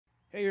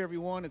Hey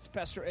everyone, it's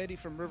Pastor Eddie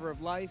from River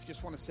of Life.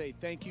 Just want to say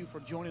thank you for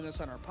joining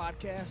us on our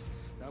podcast.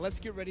 Now let's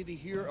get ready to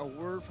hear a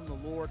word from the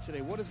Lord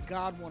today. What does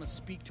God want to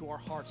speak to our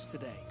hearts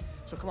today?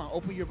 So come on,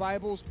 open your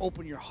Bibles,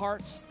 open your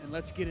hearts, and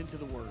let's get into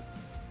the word.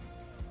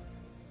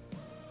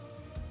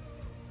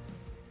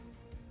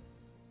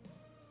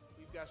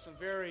 We've got some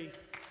very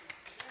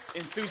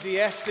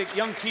enthusiastic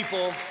young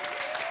people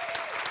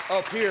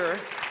up here,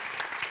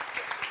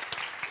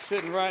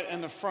 sitting right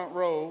in the front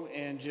row,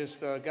 and just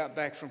got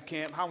back from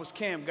camp. How was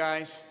camp,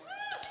 guys?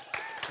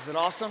 Is it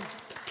awesome?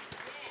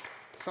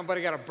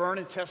 Somebody got a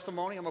burning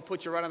testimony? I'm going to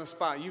put you right on the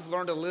spot. You've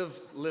learned to live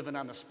living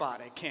on the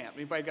spot at camp.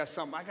 Anybody got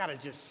something I got to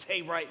just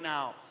say right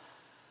now?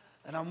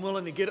 And I'm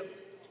willing to get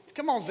it.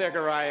 Come on,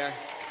 Zechariah.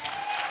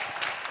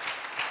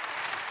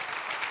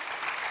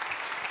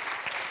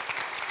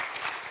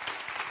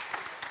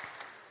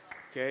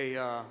 Okay,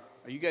 are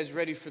you guys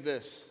ready for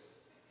this?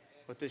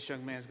 What this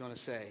young man's going to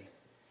say?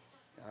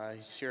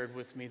 He shared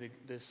with me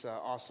this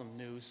awesome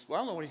news. Well, I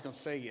don't know what he's going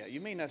to say yet. You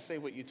may not say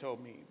what you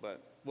told me,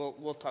 but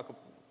we'll talk.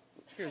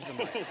 Here's the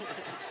mic.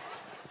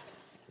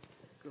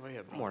 Go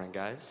ahead, bro. Good morning,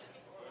 guys.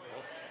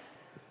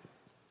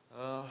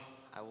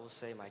 I will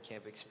say my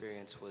camp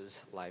experience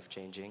was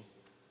life-changing,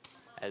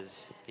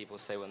 as people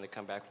say when they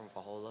come back from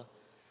Valhalla.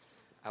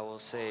 I will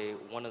say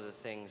one of the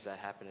things that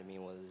happened to me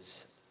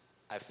was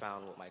I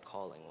found what my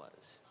calling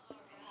was.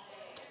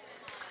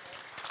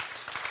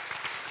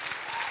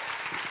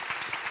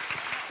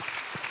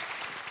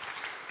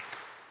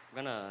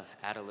 I'm going to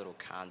add a little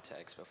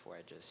context before I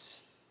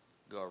just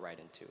go right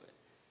into it.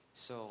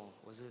 So,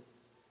 was it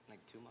like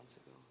 2 months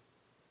ago?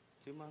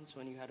 2 months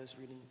when you had us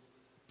reading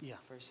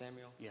 1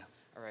 Samuel? Yeah.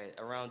 All right,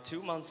 around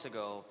 2 months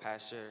ago,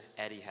 Pastor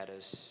Eddie had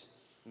us,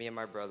 me and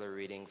my brother,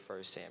 reading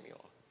 1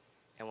 Samuel.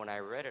 And when I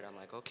read it, I'm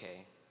like,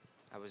 okay.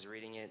 I was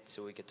reading it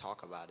so we could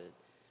talk about it.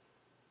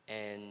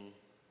 And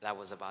that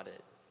was about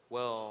it.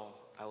 Well,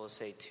 I will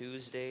say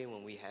Tuesday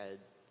when we had,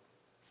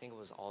 I think it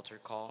was altar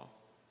call,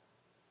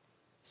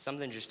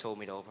 something just told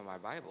me to open my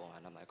Bible,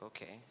 and I'm like,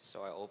 okay.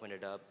 So I opened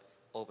it up,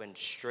 opened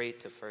straight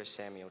to 1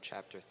 Samuel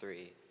chapter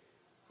 3,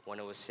 when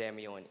it was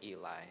Samuel and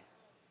Eli.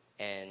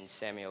 And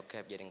Samuel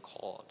kept getting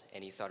called,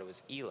 and he thought it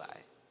was Eli.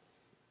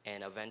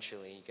 And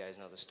eventually, you guys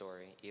know the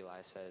story,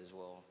 Eli says,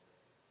 well,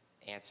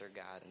 answer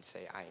God and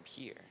say, I am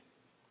here.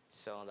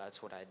 So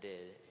that's what I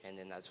did, and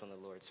then that's when the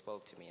Lord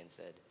spoke to me and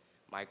said,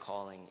 my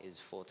calling is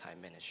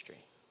full-time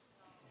ministry.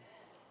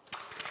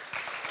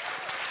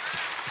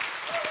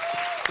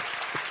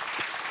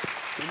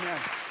 Amen.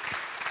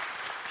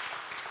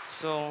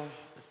 So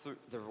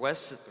the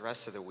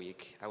rest of the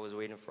week, I was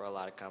waiting for a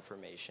lot of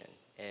confirmation.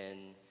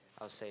 And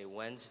I'll say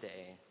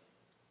Wednesday,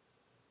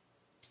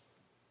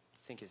 I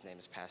think his name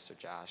is Pastor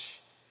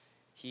Josh,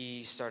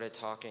 he started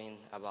talking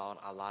about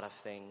a lot of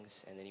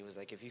things. And then he was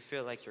like, if you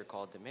feel like you're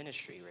called to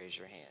ministry, raise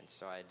your hand.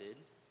 So I did.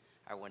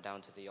 I went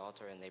down to the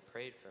altar and they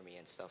prayed for me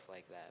and stuff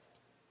like that.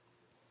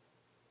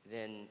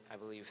 Then I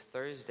believe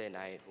Thursday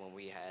night when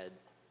we had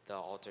the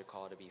altar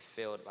call to be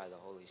filled by the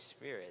Holy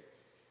Spirit,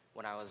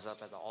 when I was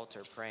up at the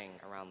altar praying,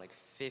 around like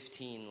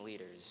 15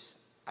 leaders,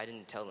 I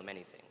didn't tell them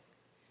anything.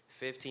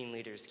 15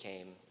 leaders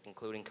came,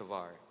 including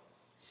Kavar,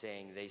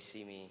 saying they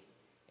see me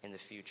in the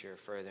future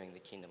furthering the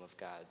kingdom of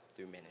God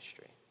through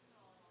ministry.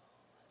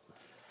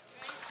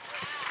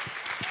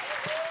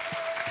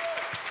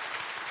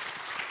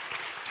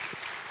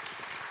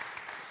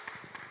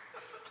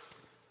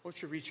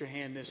 Won't you reach your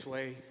hand this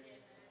way?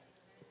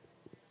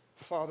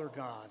 Father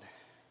God,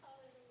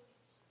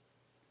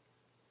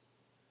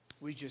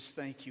 we just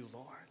thank you,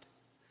 Lord.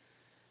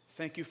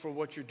 Thank you for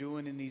what you're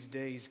doing in these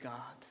days, God.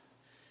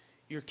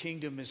 Your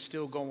kingdom is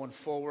still going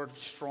forward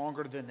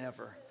stronger than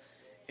ever.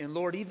 And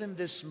Lord, even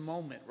this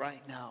moment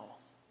right now,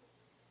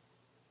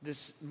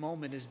 this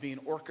moment is being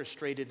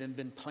orchestrated and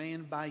been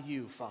planned by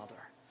you,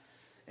 Father.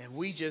 And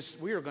we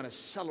are going to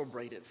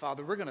celebrate it,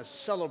 Father. We're going to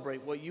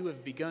celebrate what you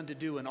have begun to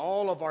do in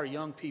all of our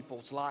young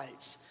people's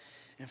lives.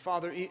 And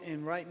Father,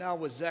 and right now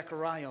with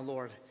Zechariah,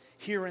 Lord,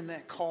 hearing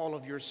that call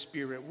of your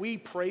Spirit, we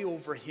pray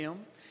over him.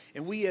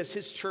 And we as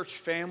his church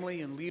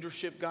family and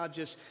leadership, God,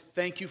 just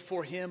thank you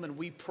for him. And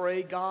we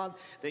pray, God,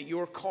 that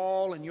your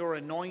call and your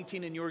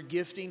anointing and your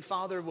gifting,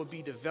 Father, will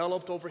be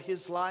developed over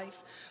his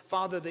life.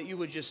 Father, that you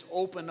would just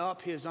open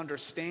up his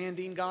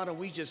understanding, God, and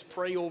we just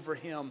pray over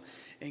him.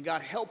 And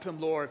God, help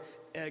him, Lord,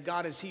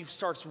 God, as he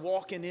starts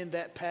walking in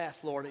that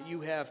path, Lord, that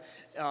you have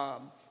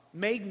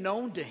made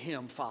known to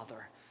him,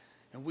 Father.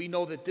 And we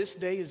know that this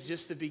day is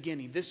just the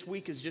beginning. This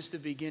week is just the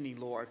beginning,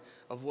 Lord,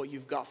 of what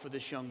you've got for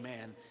this young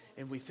man.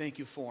 And we thank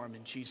you for him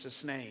in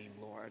Jesus' name,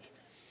 Lord.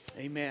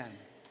 Amen.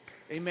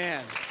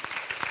 Amen.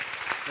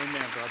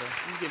 Amen, brother.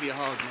 Let me give you a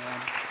hug,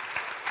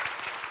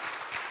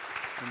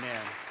 man.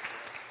 Amen.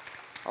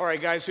 All right,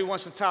 guys, who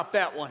wants to top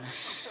that one?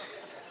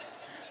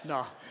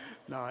 No,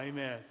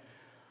 amen.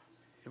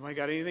 Anybody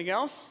got anything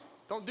else?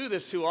 Don't do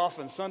this too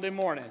often, Sunday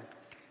morning.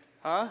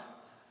 Huh?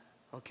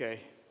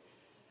 Okay.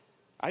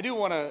 I do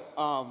want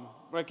to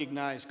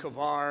recognize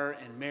Kavar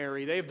and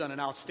Mary. They've done an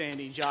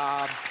outstanding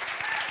job.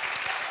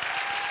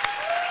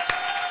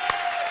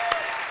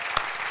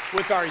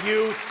 with our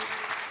youth.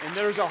 And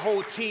there's a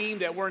whole team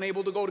that weren't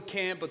able to go to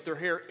camp, but they're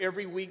here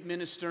every week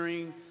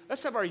ministering.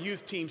 Let's have our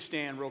youth team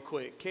stand real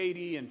quick.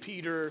 Katie and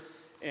Peter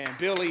and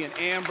Billy and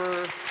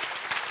Amber.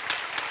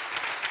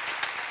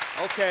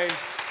 Okay.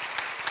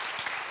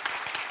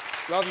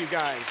 Love you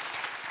guys.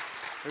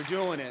 They're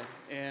doing it.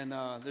 And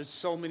there's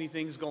so many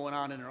things going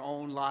on in their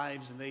own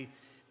lives, and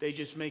they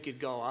just make it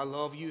go. I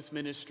love youth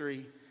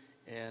ministry,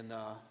 and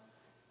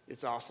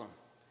it's awesome,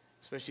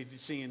 especially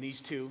seeing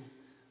these two.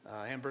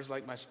 Amber's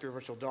like my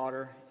spiritual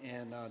daughter,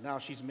 and now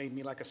she's made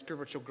me like a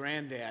spiritual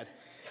granddad.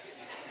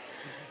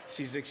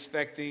 She's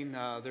expecting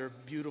their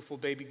beautiful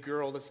baby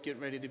girl that's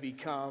getting ready to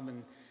become,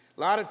 and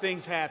a lot of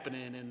things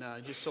happening, and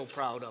just so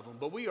proud of them.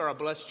 But we are a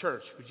blessed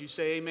church. Would you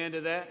say amen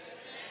to that?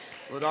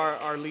 With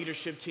our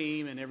leadership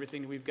team and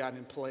everything we've got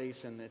in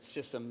place, and it's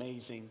just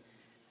amazing.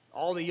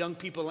 All the young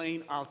people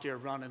ain't out there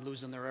running,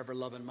 losing their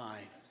ever-loving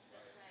mind.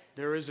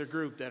 There is a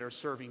group that are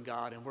serving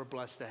God, and we're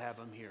blessed to have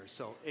them here.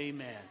 So,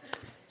 amen.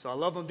 So I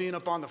love them being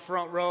up on the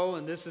front row,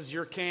 and this is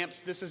your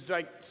camps. This is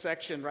like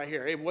section right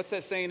here. Hey, what's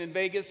that saying in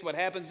Vegas? What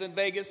happens in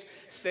Vegas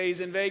stays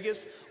in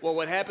Vegas. Well,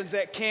 what happens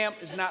at camp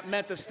is not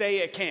meant to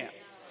stay at camp.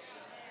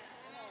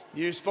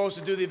 You're supposed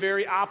to do the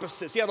very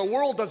opposite. See how the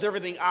world does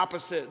everything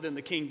opposite than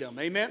the kingdom.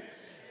 Amen?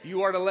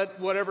 You are to let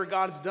whatever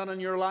God's done in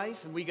your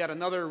life, and we got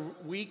another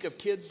week of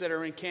kids that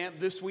are in camp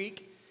this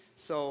week.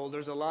 So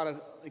there's a lot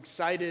of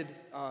excited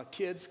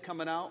kids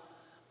coming out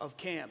of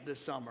camp this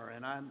summer,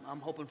 and I'm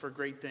hoping for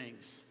great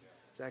things.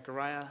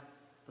 Zechariah,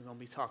 we're going to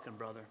be talking,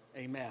 brother.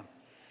 Amen.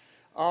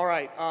 All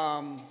right.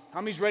 How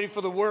many's ready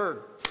for the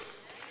word?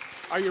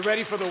 Are you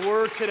ready for the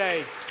word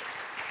today?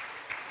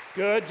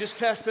 Good. Just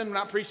testing.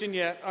 Not preaching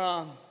yet.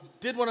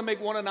 Did want to make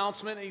one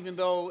announcement, even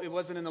though it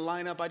wasn't in the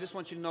lineup. I just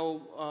want you to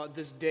know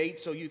this date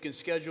so you can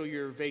schedule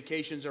your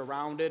vacations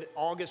around it.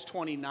 August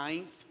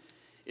 29th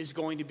is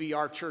going to be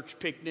our church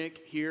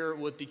picnic here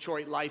with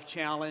Detroit Life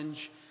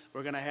Challenge.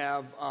 We're going to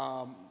have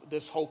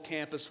this whole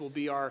campus will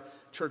be our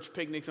church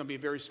picnic. It's going to be a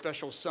very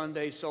special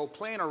Sunday. So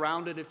plan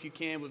around it if you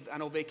can. I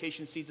know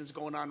vacation season's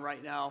going on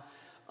right now,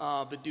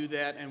 but do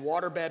that. And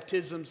water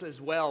baptisms as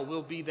well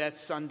will be that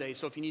Sunday.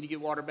 So if you need to get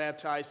water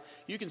baptized,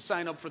 you can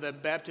sign up for the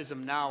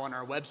baptism now on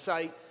our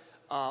website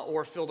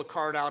or fill the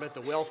card out at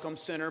the Welcome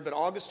Center. But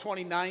August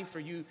 29th, for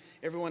you,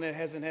 everyone that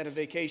hasn't had a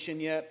vacation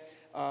yet,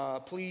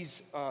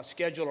 please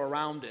schedule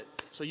around it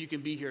so you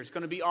can be here. It's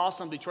going to be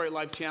awesome. Detroit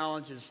Life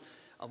Challenge is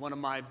one of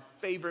my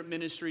favorite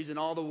ministries in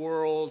all the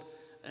world,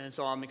 and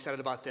so I'm excited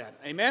about that.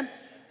 Amen?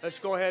 Let's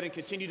go ahead and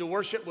continue to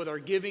worship with our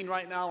giving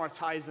right now, our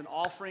tithes and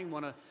offering.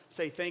 Want to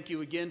say thank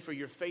you again for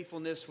your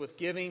faithfulness with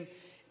giving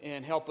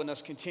and helping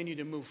us continue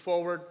to move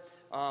forward.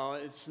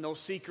 It's no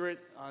secret,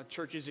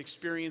 churches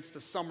experience the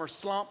summer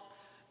slump,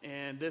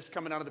 and this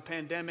coming out of the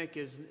pandemic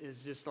is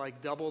just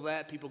like double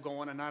that. People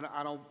going, and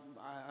I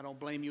don't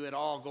blame you at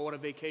all. Go on a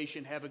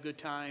vacation, have a good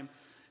time,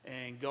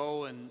 and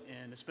go, and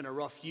it's been a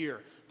rough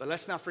year. But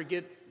let's not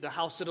forget the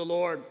house of the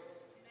Lord. Amen.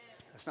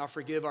 Let's not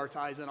forgive our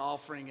tithes and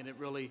offering, and it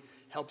really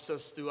helps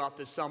us throughout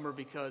this summer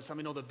because, how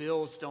many know the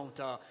bills don't,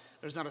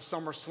 there's not a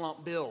summer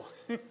slump bill.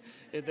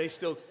 They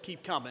still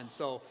keep coming.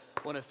 So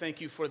I want to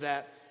thank you for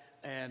that.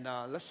 And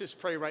let's just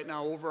pray right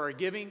now over our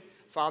giving.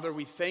 Father,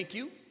 we thank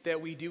you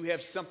that we do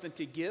have something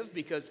to give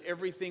because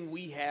everything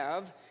we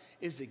have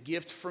is a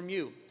gift from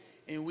you.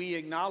 And we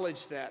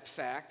acknowledge that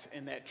fact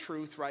and that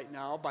truth right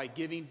now by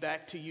giving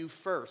back to you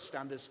first.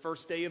 On this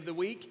first day of the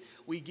week,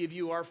 we give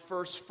you our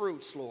first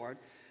fruits, Lord,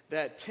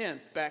 that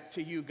 10th back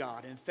to you,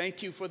 God. And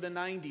thank you for the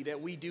 90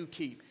 that we do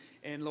keep.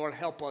 And Lord,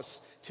 help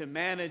us to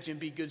manage and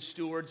be good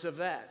stewards of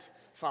that,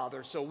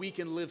 Father, so we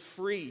can live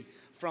free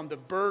from the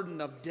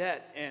burden of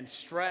debt and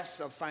stress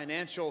of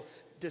financial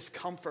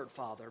discomfort,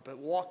 Father, but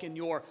walk in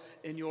your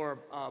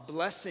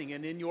blessing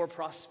and in your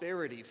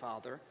prosperity,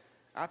 Father.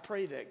 I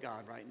pray that,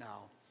 God, right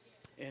now.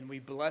 And we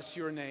bless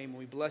your name.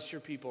 We bless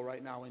your people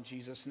right now in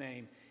Jesus'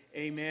 name.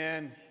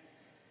 Amen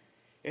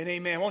and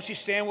amen. Won't you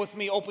stand with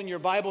me? Open your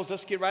Bibles.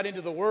 Let's get right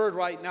into the Word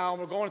right now.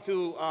 We're going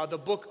through the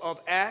book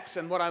of Acts.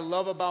 And what I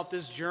love about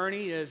this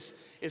journey is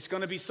it's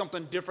going to be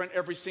something different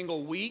every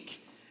single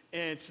week.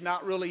 And it's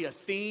not really a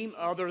theme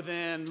other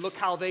than look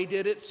how they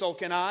did it, so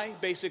can I.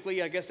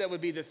 Basically, I guess that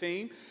would be the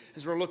theme,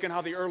 is we're looking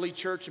how the early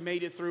church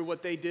made it through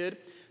what they did.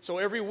 So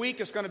every week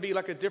it's going to be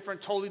like a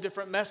totally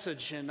different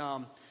message. And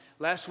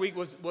last week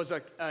was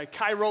a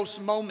Kairos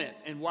moment,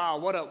 and wow,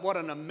 what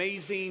an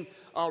amazing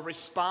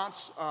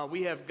response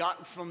we have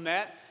gotten from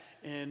that,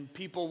 and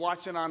people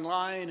watching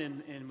online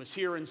and was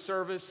here in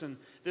service, and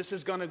this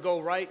is going to go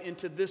right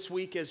into this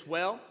week as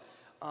well.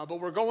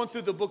 But we're going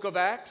through the book of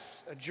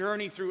Acts, a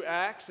journey through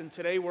Acts, and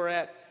today we're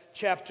at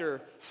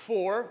chapter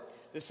 4.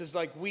 This is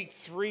like week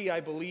 3, I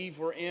believe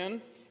we're in.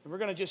 And we're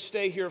going to just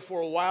stay here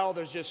for a while.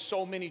 There's just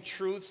so many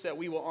truths that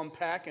we will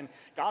unpack, and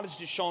God has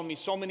just shown me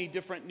so many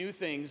different new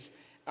things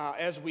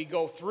as we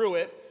go through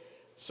it.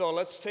 So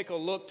let's take a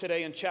look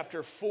today in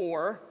chapter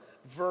 4,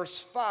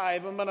 verse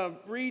 5. I'm going to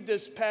read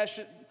this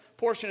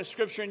portion of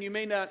Scripture, and you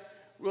may not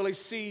really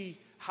see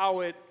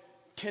how it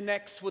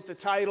connects with the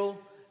title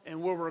and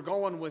where we're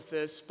going with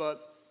this,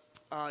 but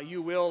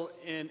you will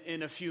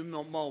in a few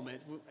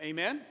moments.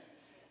 Amen?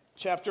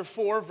 Chapter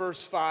 4,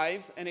 verse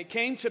 5. And it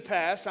came to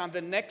pass on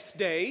the next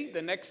day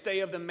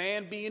of the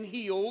man being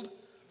healed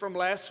from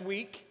last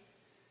week,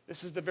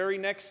 this is the very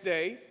next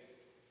day,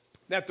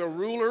 that the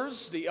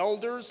rulers, the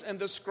elders, and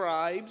the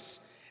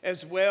scribes,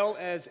 as well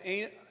as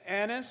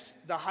Annas,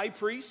 the high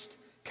priest,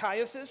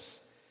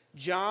 Caiaphas,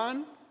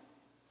 John,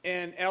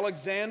 and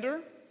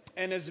Alexander,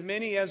 and as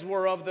many as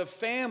were of the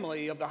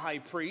family of the high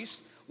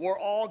priest, were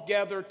all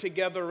gathered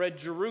together at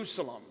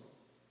Jerusalem.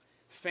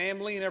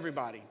 Family and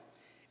everybody.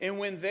 And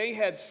when they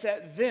had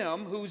set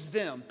them, who's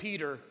them?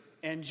 Peter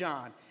and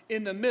John,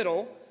 in the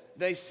middle,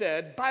 they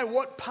said, by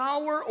what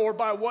power or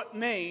by what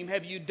name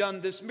have you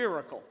done this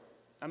miracle?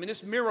 I mean,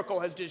 this miracle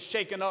has just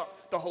shaken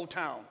up the whole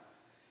town.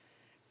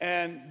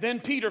 And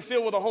then Peter,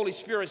 filled with the Holy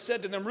Spirit,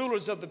 said to them,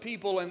 rulers of the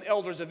people and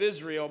elders of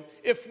Israel,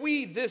 if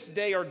we this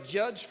day are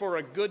judged for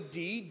a good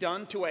deed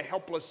done to a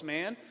helpless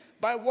man,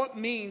 by what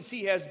means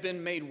he has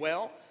been made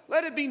well,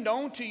 let it be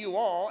known to you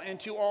all and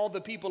to all the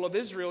people of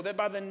Israel that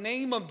by the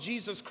name of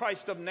Jesus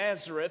Christ of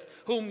Nazareth,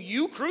 whom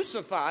you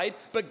crucified,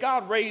 but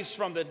God raised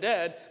from the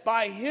dead,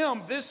 by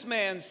him this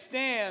man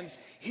stands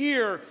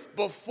here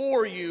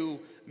before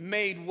you,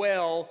 made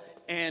well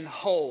and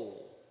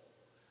whole.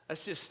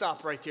 Let's just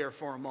stop right there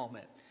for a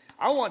moment.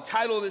 I want to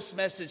title this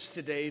message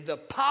today, The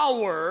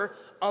Power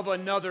of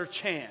Another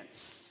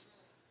Chance.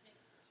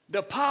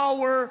 The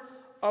power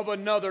of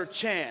another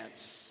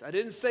chance. I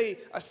didn't say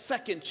a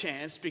second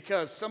chance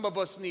because some of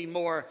us need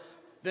more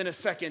than a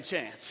second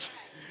chance.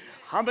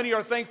 How many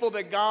are thankful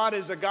that God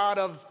is a God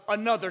of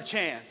another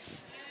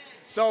chance?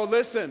 So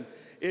listen,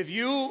 if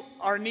you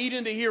are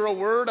needing to hear a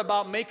word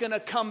about making a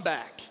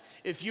comeback,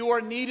 if you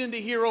are needing to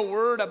hear a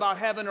word about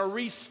having a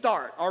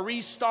restart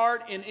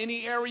in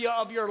any area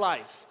of your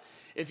life,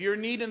 if you're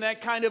needing that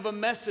kind of a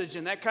message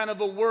and that kind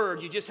of a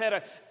word, you just had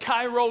a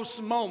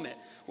kairos moment.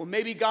 Well,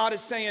 maybe God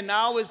is saying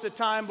now is the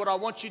time what I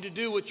want you to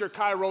do with your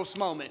kairos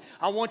moment.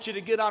 I want you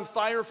to get on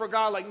fire for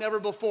God like never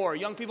before.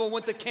 Young people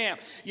went to camp.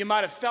 You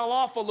might have fell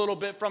off a little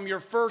bit from your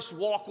first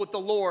walk with the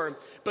Lord,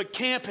 but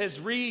camp has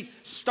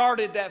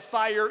restarted that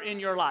fire in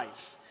your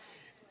life.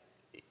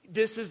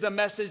 This is the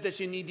message that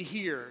you need to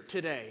hear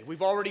today.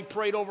 We've already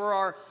prayed over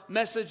our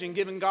message and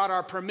given God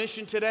our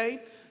permission today.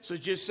 So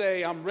just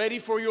say, I'm ready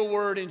for your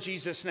word in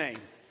Jesus' name.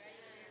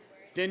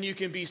 Then you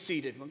can be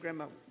seated. Well, grab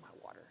my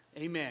water.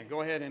 Amen.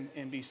 Go ahead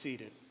and be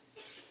seated.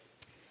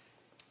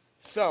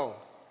 So,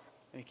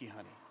 thank you,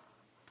 honey.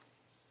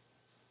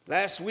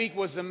 Last week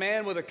was the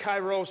man with a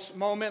kairos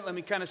moment. Let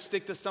me kind of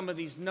stick to some of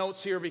these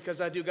notes here because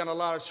I do got a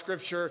lot of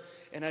scripture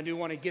and I do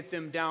want to get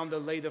them down to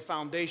lay the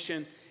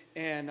foundation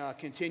and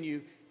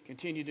continue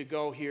to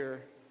go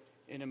here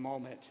in a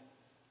moment.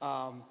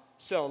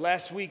 So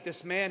last week,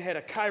 this man had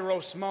a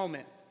kairos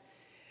moment,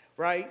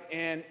 right?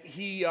 And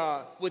he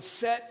would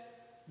set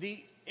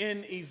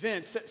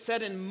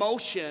in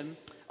motion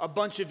a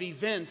bunch of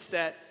events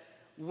that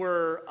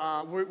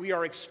we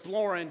are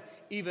exploring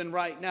even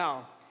right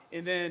now.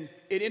 And then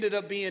it ended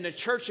up being the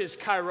church's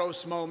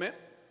kairos moment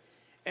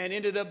and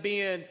ended up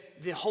being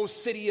the whole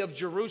city of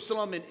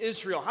Jerusalem and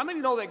Israel. How many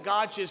know that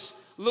God just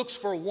looks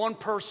for one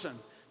person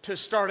to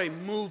start a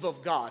move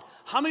of God?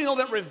 How many know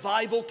that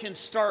revival can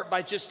start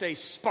by just a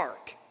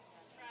spark?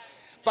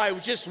 By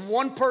just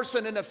one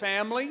person in a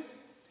family,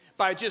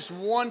 by just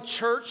one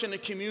church in a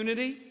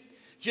community,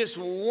 just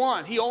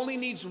one. He only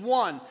needs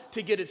one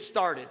to get it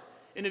started.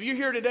 And if you're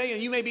here today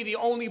and you may be the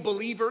only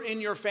believer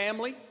in your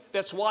family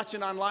that's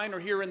watching online or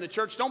here in the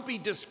church, don't be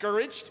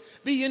discouraged.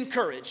 Be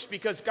encouraged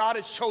because God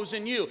has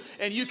chosen you.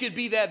 And you could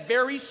be that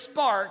very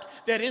spark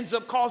that ends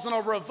up causing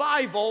a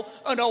revival,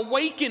 an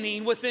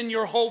awakening within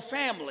your whole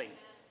family.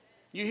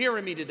 You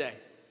hearing me today?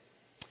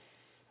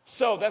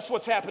 So that's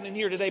what's happening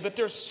here today. But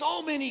there's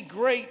so many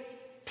great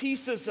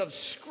pieces of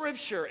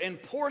scripture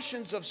and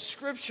portions of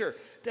scripture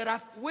that I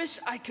wish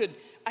I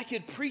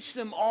could preach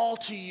them all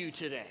to you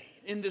today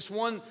in this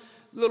one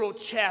little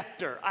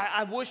chapter.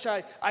 I wish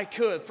I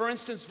could. For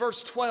instance,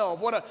 verse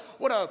 12,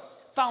 what a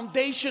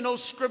foundational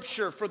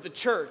scripture for the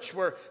church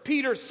where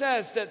Peter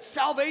says that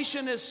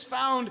salvation is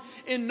found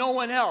in no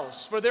one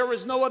else, for there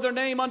is no other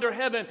name under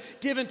heaven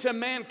given to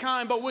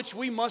mankind by which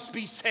we must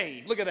be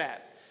saved. Look at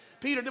that.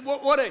 Peter,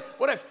 what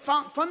a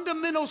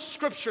fundamental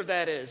scripture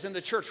that is in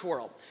the church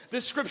world.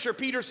 This scripture,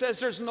 Peter says,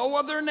 there's no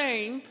other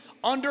name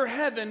under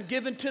heaven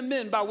given to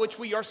men by which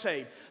we are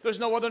saved. There's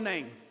no other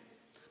name.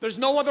 There's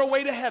no other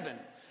way to heaven.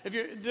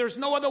 There's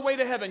no other way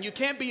to heaven. You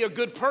can't be a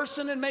good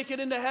person and make it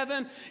into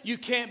heaven. You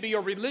can't be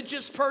a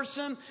religious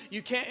person.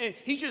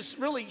 He just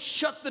really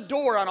shut the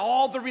door on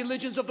all the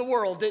religions of the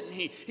world, didn't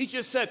he? He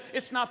just said,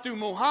 it's not through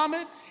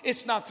Muhammad.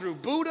 It's not through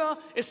Buddha.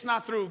 It's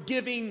not through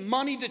giving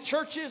money to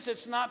churches.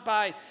 It's not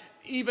by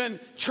even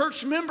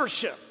church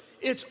membership.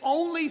 It's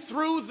only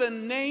through the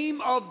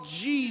name of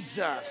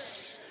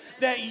Jesus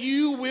that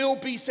you will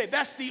be saved.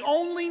 That's the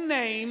only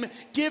name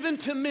given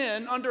to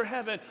men under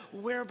heaven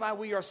whereby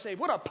we are saved.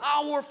 What a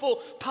powerful,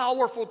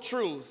 powerful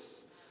truth.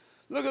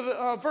 Look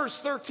at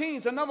verse 13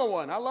 is another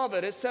one. I love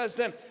it. It says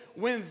that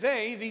when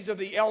these are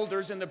the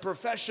elders and the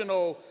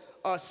professional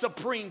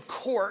Supreme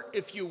Court,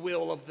 if you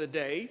will, of the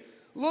day,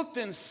 looked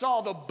and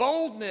saw the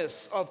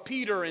boldness of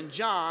Peter and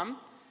John,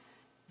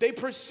 they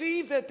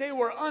perceived that they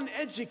were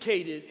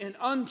uneducated and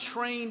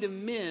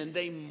untrained men.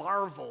 They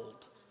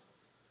marveled.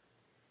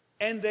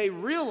 And they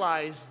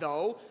realized,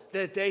 though,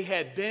 that they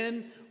had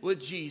been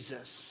with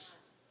Jesus.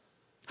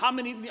 How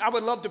many, I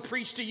would love to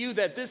preach to you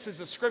that this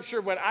is a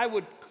scripture, but I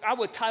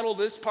would title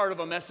this part of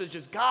a message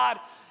as God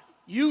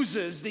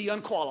uses the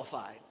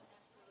unqualified.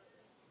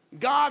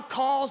 God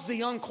calls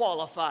the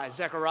unqualified,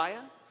 Zechariah.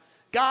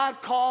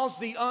 God calls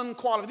the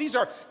unqualified.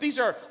 These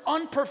are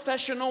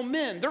unprofessional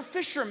men. They're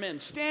fishermen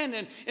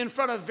standing in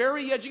front of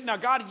very educated. Now,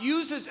 God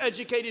uses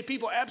educated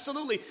people,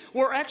 absolutely.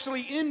 We're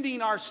actually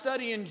ending our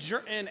study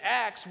in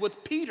Acts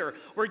with Peter.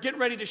 We're getting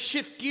ready to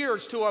shift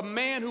gears to a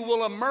man who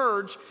will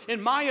emerge,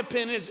 in my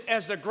opinion,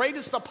 as the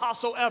greatest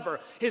apostle ever.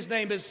 His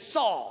name is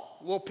Saul.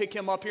 We'll pick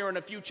him up here in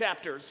a few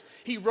chapters.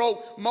 He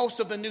wrote most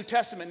of the New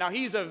Testament. Now,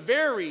 he's a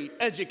very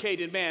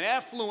educated man,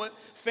 affluent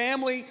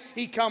family.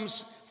 He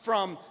comes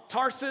from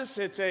Tarsus.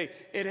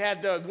 It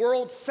had the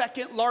world's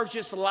second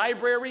largest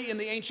library in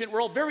the ancient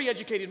world. Very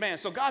educated man.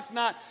 So God's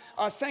not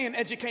saying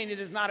educated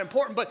is not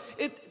important, but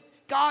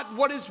God,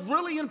 what is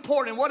really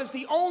important, what is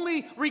the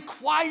only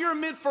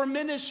requirement for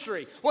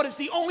ministry, what is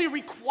the only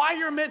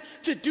requirement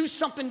to do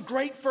something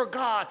great for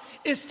God,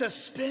 is to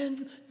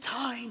spend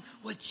time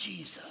with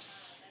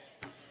Jesus.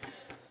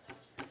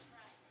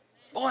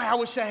 Boy, I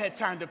wish I had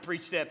time to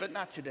preach that, but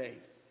not today.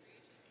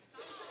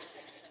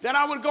 Then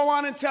I would go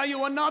on and tell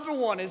you another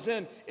one is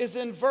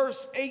in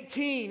verse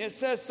 18. It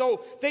says,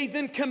 so they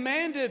then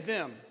commanded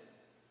them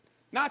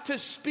not to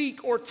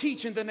speak or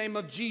teach in the name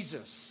of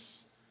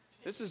Jesus.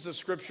 This is a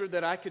scripture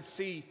that I could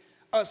see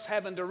us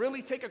having to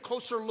really take a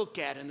closer look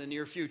at in the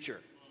near future.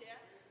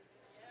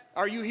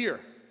 Are you here?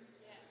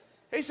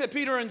 He said,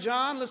 Peter and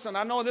John, listen,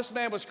 I know this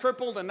man was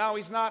crippled and now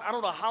he's not. I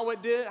don't know how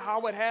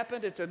it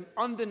happened. It's an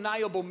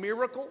undeniable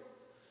miracle.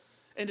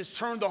 And it's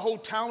turned the whole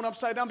town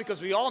upside down,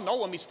 because we all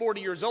know him. He's 40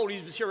 years old. He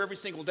was here every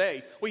single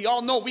day. We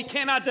all know, we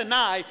cannot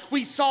deny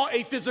we saw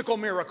a physical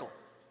miracle.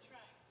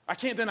 I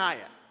can't deny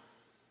it.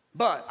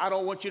 But I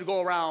don't want you to go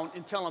around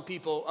and telling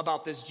people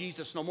about this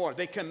Jesus no more.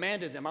 They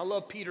commanded them. I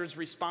love Peter's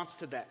response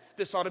to that.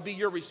 This ought to be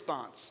your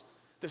response,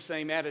 the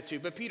same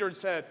attitude. But Peter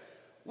said,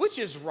 which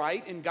is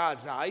right in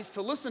God's eyes,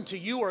 to listen to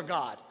you or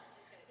God?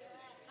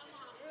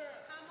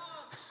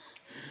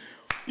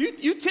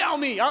 You tell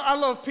me. I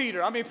love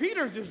Peter. I mean,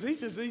 Peter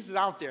he's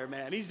out there,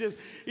 man. He's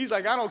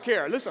like, I don't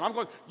care. Listen,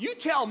 you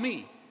tell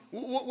me.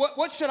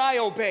 What should I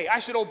obey? I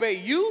should obey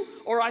you,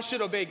 or I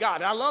should obey God.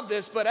 And I love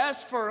this, but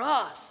as for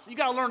us, you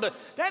got to learn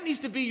that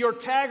needs to be your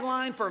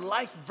tagline for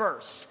life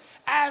verse.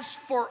 As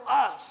for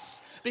us.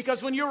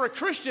 Because when you're a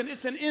Christian,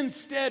 it's an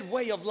instead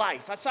way of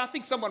life. I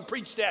think someone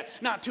preached that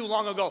not too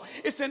long ago.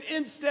 It's an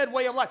instead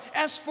way of life.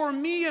 As for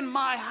me and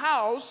my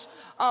house,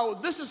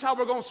 this is how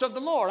we're going to serve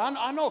the Lord.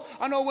 I know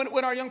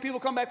when our young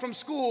people come back from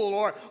school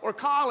or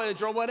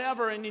college or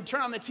whatever, and you turn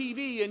on the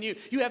TV and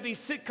you have these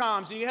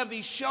sitcoms and you have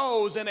these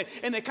shows, and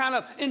they kind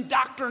of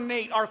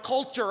indoctrinate our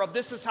culture of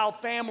this is how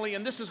family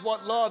and this is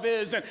what love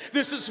is and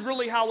this is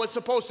really how it's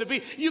supposed to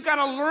be. You got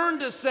to learn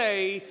to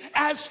say,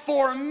 as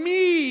for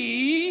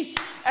me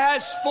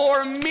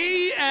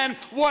and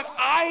what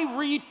I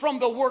read from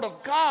the Word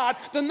of God,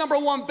 the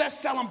 #1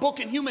 best-selling book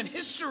in human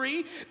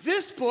history,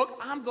 this book,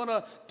 I'm going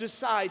to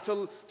decide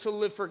to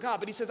live for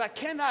God. But he says, I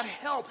cannot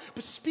help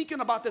but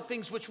speaking about the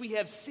things which we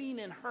have seen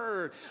and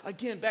heard.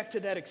 Again, back to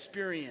that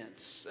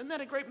experience. Isn't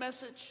that a great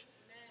message?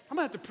 I'm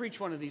going to have to preach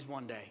one of these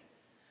one day.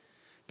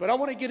 But I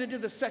want to get into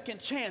the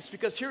second chance,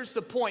 because here's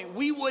the point.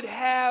 We would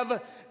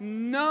have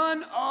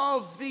none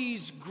of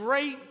these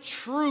great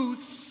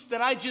truths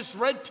that I just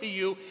read to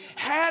you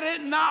had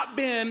it not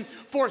been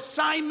for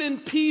Simon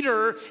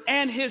Peter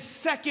and his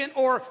second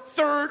or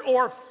third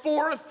or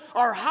fourth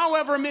or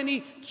however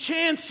many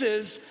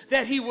chances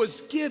that he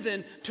was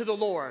given to the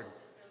Lord.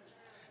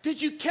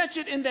 Did you catch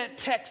it in that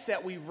text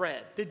that we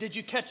read? Did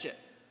you catch it?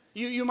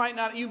 You might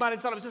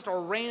have thought it was just a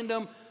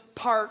random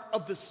part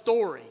of the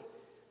story.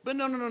 But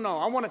no.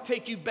 I want to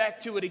take you back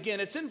to it again.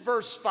 It's in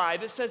verse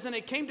 5. It says, and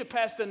it came to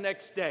pass the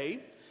next day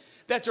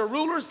that the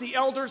rulers, the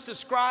elders, the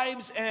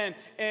scribes, and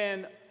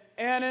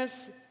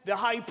Annas, the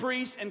high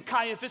priest, and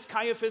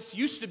Caiaphas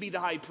used to be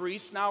the high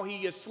priest. Now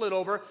he is slid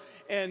over,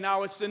 and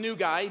now it's the new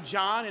guy,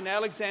 John and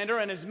Alexander,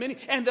 and as many.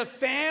 And the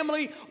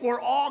family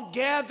were all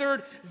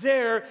gathered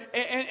there,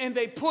 and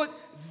they put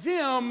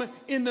them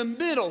in the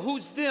middle.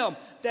 Who's them?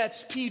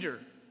 That's Peter.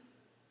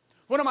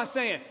 What am I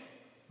saying?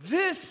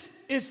 This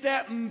is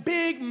that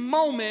big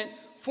moment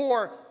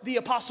for the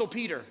Apostle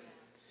Peter.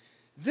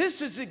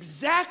 This is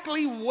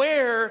exactly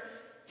where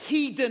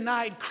he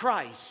denied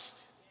Christ.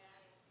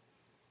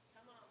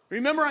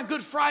 Remember on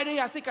Good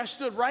Friday, I think I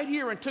stood right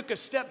here and took a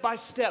step by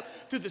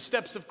step through the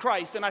steps of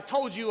Christ. And I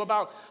told you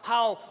about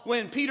how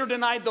when Peter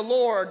denied the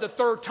Lord the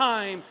third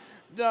time,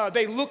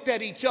 they looked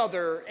at each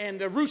other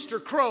and the rooster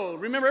crowed.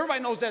 Remember,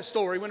 everybody knows that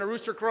story. When a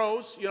rooster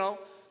crows,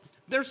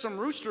 there's some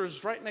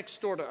roosters right next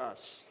door to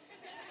us.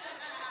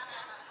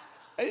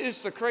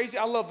 It's the crazy.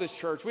 I love this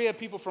church. We have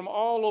people from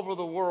all over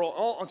the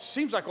world. It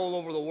seems like all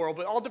over the world,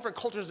 but all different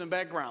cultures and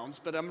backgrounds.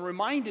 But I'm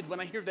reminded when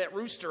I hear that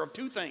rooster of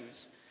two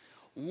things.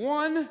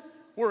 One,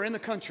 we're in the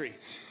country.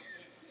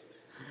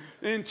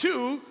 And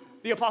two,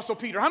 the Apostle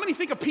Peter. How many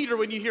think of Peter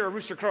when you hear a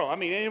rooster crow? I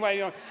mean,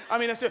 anybody,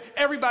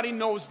 everybody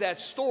knows that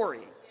story.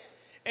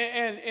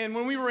 And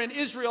when we were in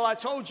Israel, I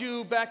told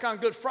you back on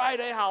Good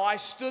Friday how I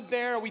stood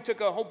there. We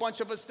took a whole bunch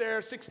of us there,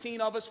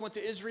 16 of us went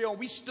to Israel. And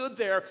we stood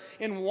there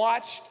and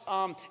watched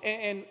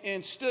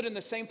and stood in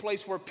the same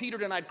place where Peter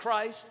denied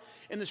Christ.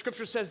 And the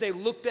scripture says they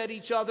looked at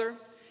each other.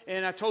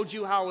 And I told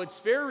you how it's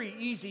very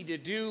easy to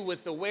do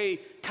with the way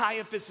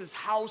Caiaphas'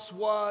 house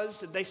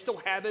was. They still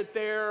have it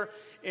there.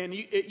 And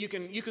you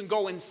can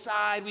go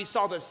inside. We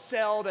saw the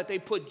cell that they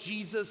put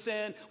Jesus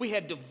in. We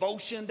had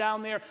devotion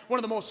down there. One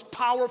of the most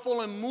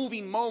powerful and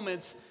moving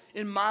moments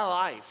in my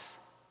life.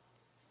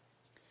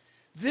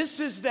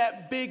 This is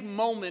that big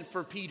moment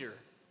for Peter.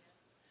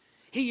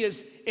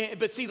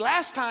 But see,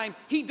 last time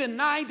he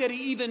denied that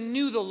he even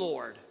knew the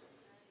Lord.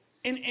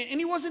 And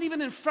he wasn't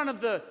even in front of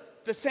the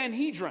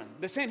Sanhedrin.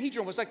 The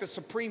Sanhedrin was like the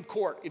Supreme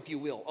Court, if you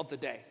will, of the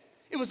day.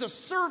 It was a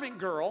servant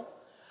girl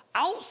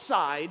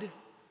outside,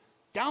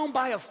 down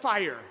by a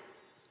fire.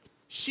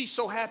 She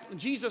so happened,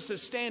 Jesus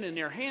is standing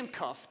there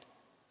handcuffed,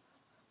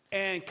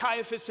 and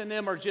Caiaphas and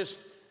them are just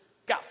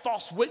got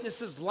false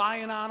witnesses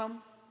lying on him.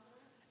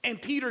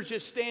 And Peter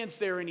just stands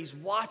there and he's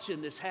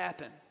watching this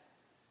happen.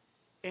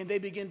 And they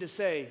begin to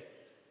say,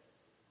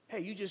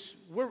 hey,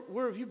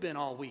 where have you been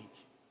all week?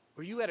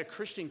 Were you at a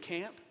Christian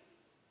camp?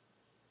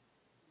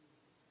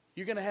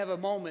 You're going to have a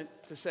moment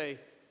to say,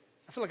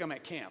 I feel like I'm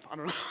at camp. I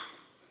don't know.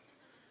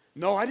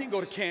 No, I didn't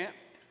go to camp.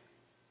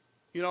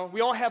 You know,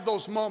 we all have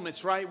those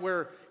moments, right,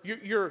 where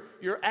you're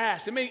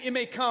asked. It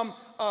may come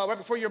right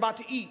before you're about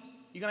to eat.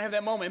 You're going to have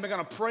that moment. Am I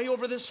going to pray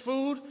over this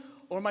food,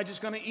 or am I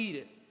just going to eat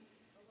it?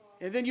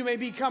 And then you may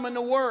be coming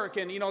to work,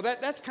 and, you know,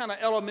 that's kind of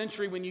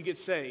elementary when you get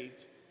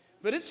saved.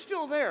 But it's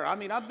still there. I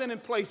mean, I've been in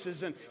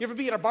places, and you ever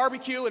be at a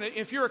barbecue, and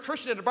if you're a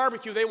Christian at a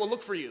barbecue, they will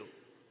look for you.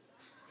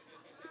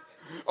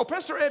 Oh,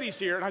 Pastor Eddie's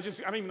here, and I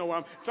don't even know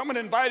why. Someone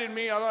invited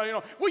me,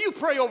 will you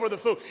pray over the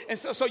food? And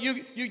so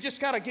you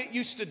just got to get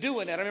used to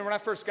doing that. I mean, when I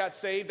first got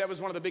saved, that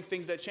was one of the big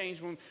things that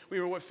changed when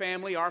we were with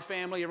family, our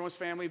family, everyone's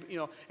family. You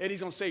know, Eddie's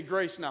going to say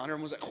grace now, and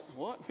everyone's like, oh,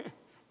 what?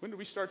 When did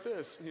we start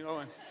this? You know,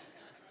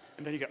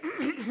 and then you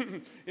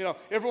go,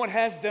 everyone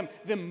has them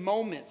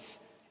moments.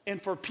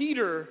 And for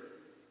Peter,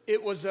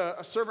 it was a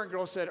servant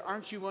girl said,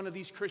 aren't you one of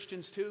these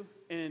Christians too?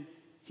 And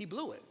he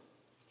blew it.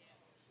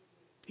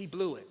 He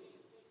blew it.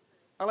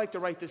 I like to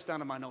write this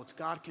down in my notes.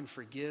 God can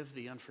forgive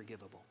the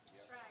unforgivable.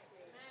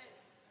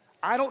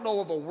 I don't know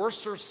of a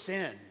worser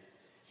sin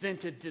than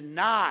to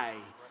deny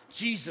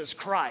Jesus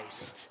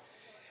Christ.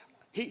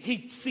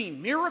 He'd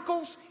seen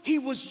miracles. He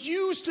was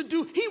used to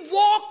do. He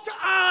walked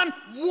on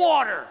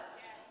water.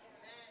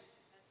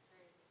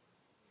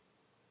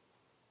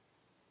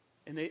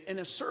 And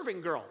a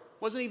servant girl,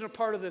 wasn't even a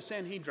part of the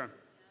Sanhedrin,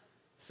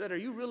 said, are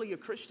you really a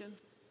Christian?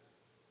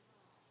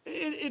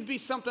 It'd be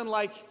something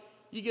like,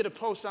 you get a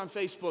post on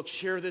Facebook,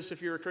 share this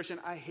if you're a Christian.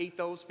 I hate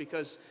those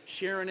because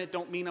sharing it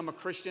don't mean I'm a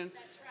Christian.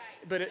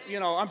 That's right.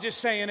 But, I'm just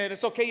saying it.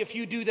 It's okay if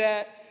you do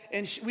that.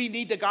 And we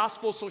need the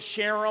gospel, so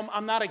share them.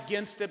 I'm not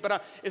against it.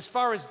 But as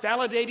far as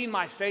validating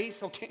my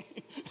faith, okay.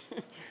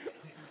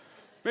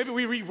 Maybe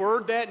we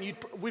reword that and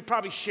we'd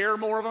probably share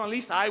more of them. At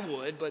least I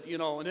would. But,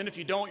 and then if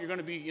you don't, you're going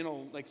to be,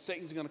 like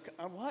Satan's going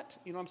to, what?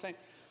 You know what I'm saying?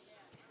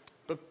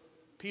 But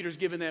Peter's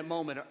given that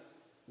moment.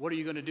 What are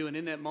you going to do? And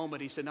in that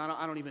moment, he said, no,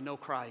 I don't even know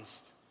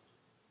Christ.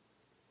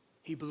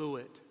 He blew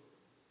it.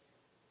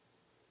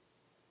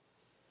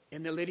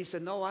 And the lady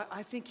said, no,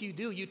 I think you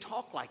do. You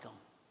talk like him.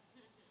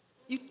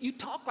 You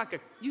talk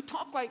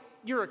like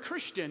you're a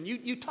Christian.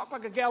 You talk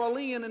like a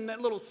Galilean in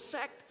that little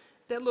sect,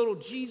 that little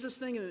Jesus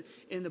thing.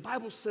 And the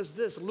Bible says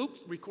this, Luke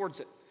records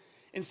it,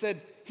 and said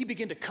he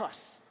began to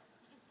cuss.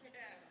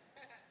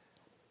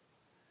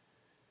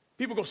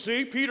 People go,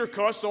 see, Peter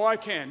cussed, so I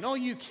can. No,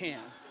 you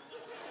can't.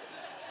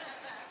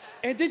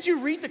 And did you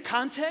read the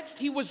context?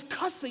 He was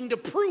cussing to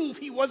prove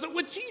he wasn't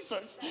with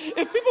Jesus.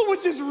 If people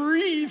would just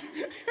read,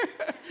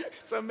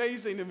 it's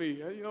amazing to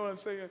me. You know what I'm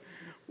saying?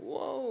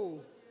 Whoa.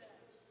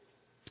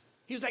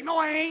 He was like, no,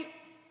 I ain't.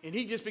 And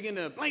he just began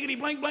to blankety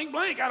blank, blank,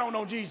 blank. I don't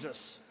know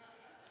Jesus.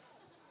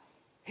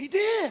 He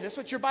did. That's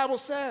what your Bible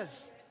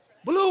says.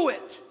 Blew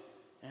it.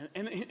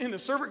 And the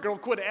servant girl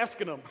quit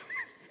asking him.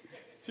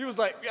 She was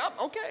like, yep,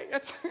 okay.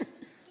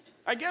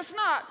 I guess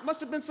not.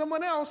 Must have been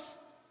someone else.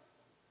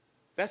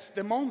 That's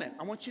the moment.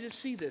 I want you to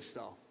see this,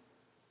 though.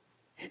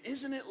 And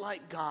isn't it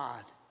like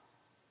God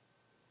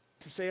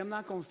to say, I'm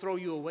not going to throw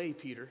you away,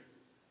 Peter.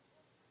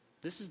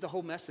 This is the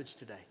whole message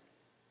today.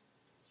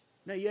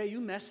 Now, yeah,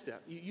 you messed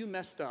up. You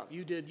messed up.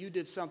 You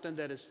did something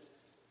that is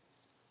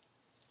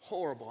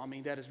horrible. I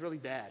mean, that is really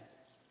bad.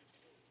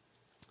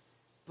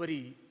 But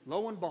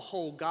lo and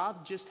behold,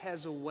 God just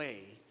has a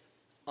way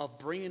of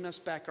bringing us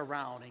back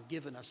around and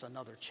giving us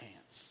another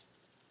chance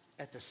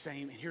at the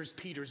same. And here's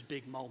Peter's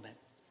big moment.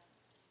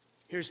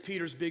 Here's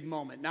Peter's big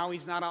moment. Now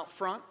he's not out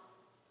front.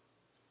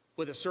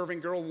 with a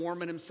servant girl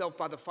warming himself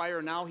by the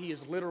fire. Now he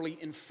is literally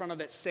in front of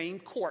that same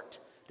court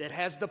that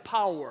has the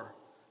power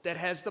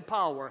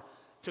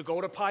to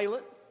go to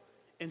Pilate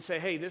and say,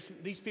 hey,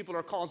 these people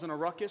are causing a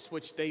ruckus,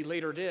 which they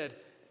later did,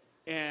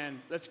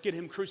 and let's get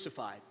him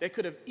crucified. They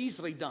could have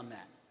easily done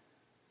that.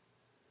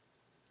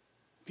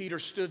 Peter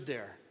stood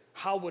there.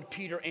 How would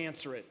Peter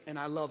answer it? And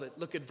I love it.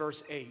 Look at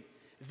verse 8.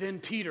 Then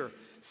Peter,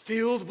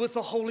 filled with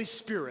the Holy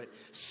Spirit,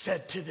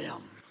 said to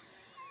them.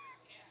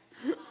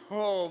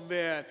 Oh,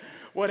 man.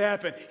 What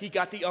happened? He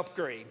got the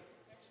upgrade.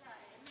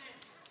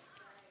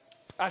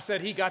 I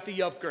said he got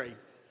the upgrade.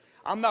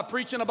 I'm not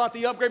preaching about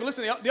the upgrade, but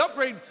listen, the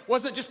upgrade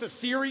wasn't just a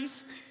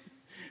series.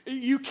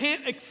 You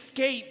can't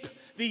escape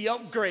the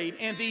upgrade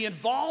and the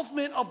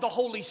involvement of the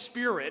Holy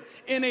Spirit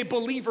in a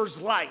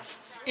believer's life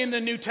in the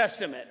New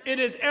Testament. It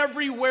is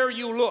everywhere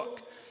you look.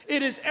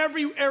 It is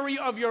every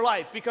area of your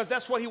life because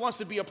that's what he wants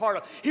to be a part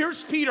of.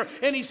 Here's Peter,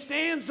 and he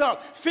stands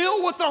up,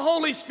 filled with the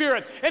Holy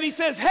Spirit, and he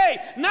says, hey,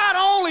 not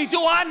only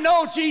do I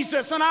know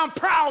Jesus, and I'm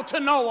proud to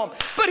know him,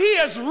 but he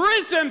has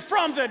risen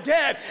from the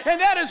dead,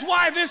 and that is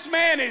why this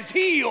man is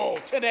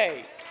healed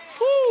today.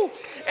 Woo.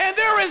 And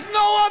there is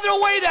no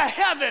other way to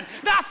heaven,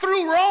 not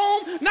through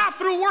Rome, not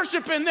through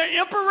worshiping the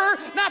emperor,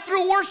 not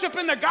through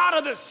worshiping the God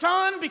of the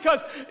sun, because,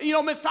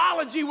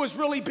 mythology was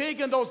really big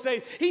in those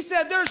days. He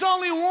said there's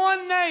only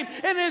one name,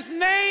 and his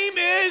name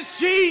is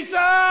Jesus.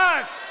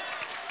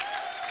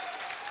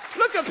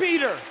 Look at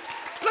Peter.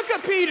 Look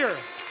at Peter.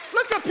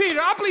 Look at Peter.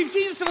 I believe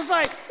Jesus was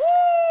like,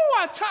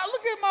 woo,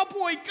 look at my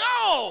boy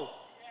go.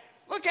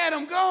 Look at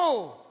him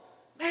go.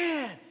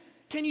 Man,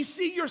 can you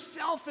see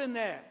yourself in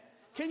that?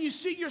 Can you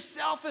see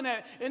yourself in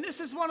that? And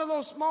this is one of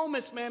those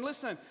moments, man.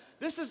 Listen,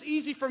 this is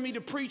easy for me to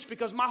preach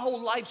because my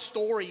whole life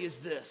story is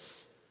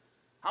this.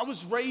 I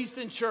was raised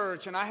in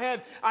church, and I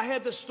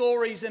had the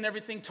stories and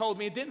everything told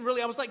me.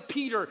 I was like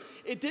Peter.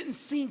 It didn't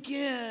sink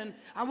in.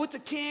 I went to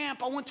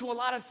camp. I went to a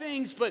lot of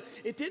things, but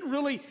it didn't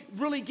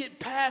really get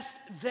past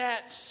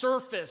that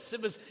surface.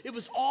 It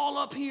was all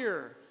up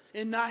here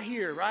and not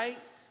here, right?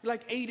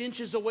 Like 8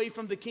 inches away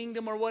from the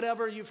kingdom or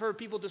whatever. You've heard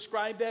people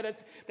describe that.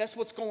 That's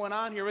what's going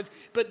on here.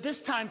 But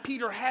this time,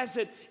 Peter has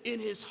it in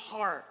his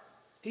heart.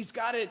 He's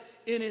got it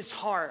in his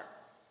heart.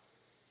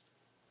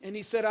 And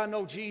he said, I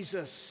know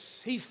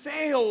Jesus. He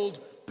failed,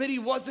 but he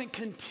wasn't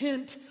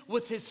content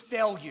with his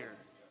failure.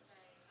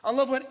 I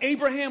love what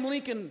Abraham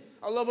Lincoln,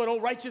 I love what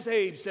old righteous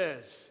Abe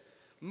says.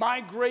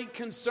 My great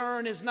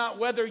concern is not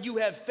whether you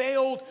have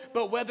failed,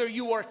 but whether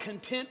you are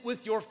content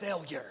with your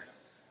failure.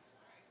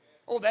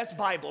 Oh, that's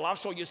Bible. I'll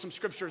show you some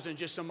scriptures in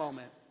just a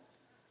moment.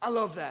 I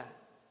love that.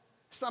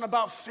 It's not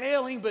about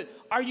failing, but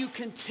are you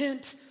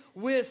content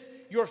with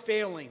your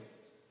failing?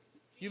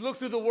 You look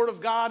through the Word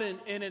of God,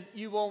 and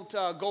you won't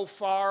go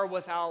far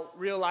without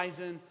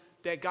realizing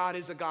that God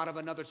is a God of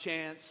another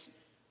chance.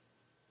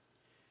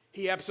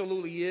 He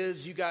absolutely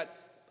is.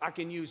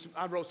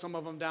 I wrote some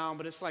of them down,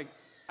 but it's like,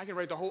 I can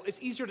write the whole.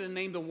 It's easier to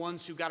name the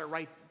ones who got it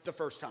right the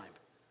first time.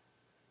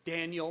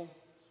 Daniel,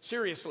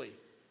 seriously.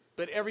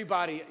 But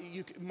everybody,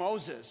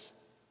 Moses,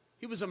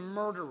 he was a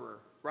murderer,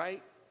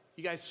 right?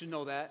 You guys should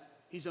know that.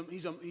 He's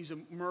a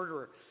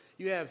murderer.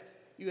 You have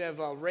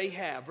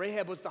Rahab.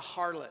 Rahab was the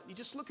harlot. You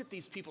just look at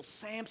these people.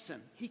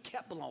 Samson, he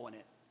kept blowing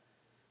it.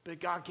 But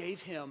God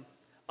gave him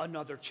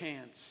another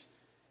chance.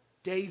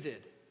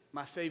 David,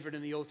 my favorite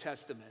in the Old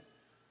Testament,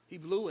 he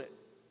blew it.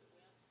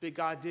 But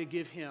God did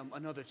give him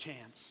another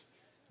chance.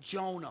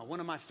 Jonah, one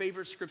of my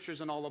favorite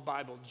scriptures in all the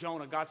Bible.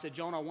 Jonah, God said,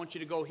 Jonah, I want you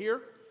to go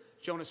here.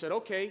 Jonah said,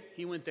 okay,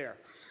 he went there.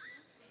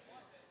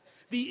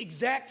 The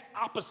exact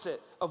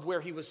opposite of where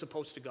he was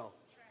supposed to go.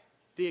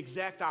 The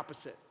exact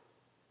opposite.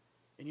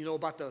 And you know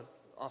about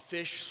a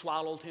fish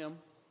swallowed him?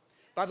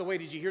 By the way,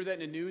 did you hear that in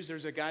the news?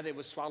 There's a guy that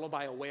was swallowed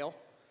by a whale.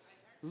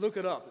 Look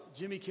it up.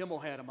 Jimmy Kimmel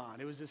had him on.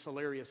 It was just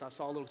hilarious.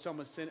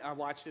 I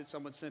watched it,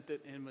 someone sent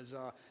it, and it was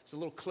a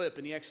little clip,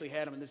 and he actually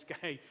had him, and this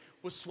guy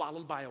was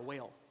swallowed by a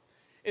whale.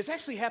 It's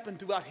actually happened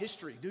throughout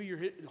history. Do your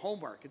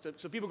homework.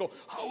 So people go,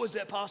 how is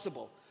that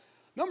possible?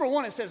 Number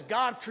one, it says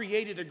God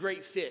created a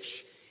great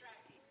fish.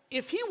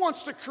 If he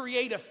wants to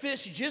create a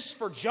fish just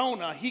for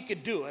Jonah, he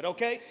could do it,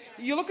 okay?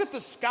 You look at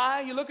the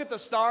sky, you look at the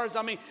stars.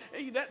 I mean,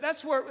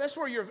 that's where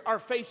our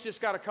faith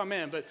just got to come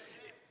in. But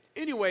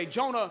anyway,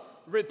 Jonah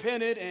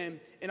repented, and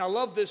I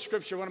love this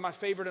scripture, one of my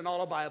favorite in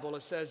all the Bible.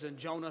 It says in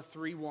Jonah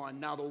 3:1,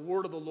 now the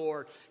word of the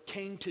Lord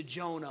came to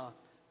Jonah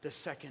the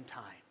second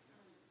time.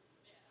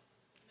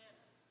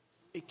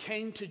 It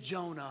came to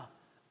Jonah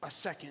a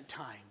second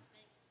time.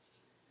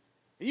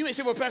 And you may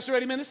say, well, Pastor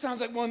Eddie, man, this sounds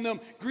like one of them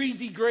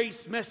greasy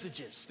grace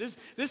messages.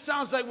 This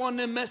sounds like one of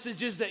them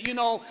messages that,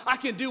 I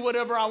can do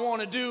whatever I want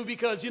to do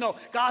because,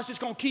 God's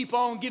just going to keep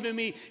on giving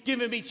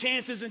me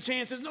chances and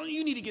chances. No,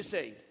 you need to get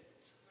saved.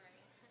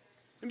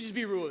 Let me just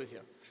be real with you.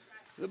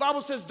 The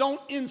Bible says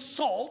don't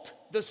insult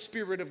the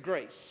Spirit of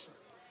grace.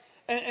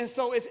 And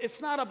so it's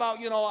not about,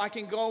 I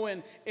can go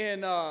and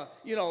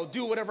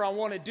do whatever I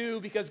want to do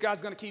because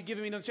God's going to keep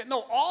giving me another chance.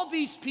 No, all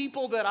these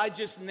people that I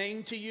just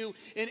named to you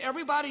and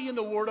everybody in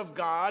the Word of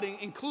God,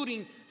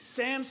 including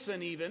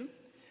Samson even,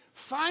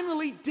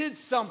 finally did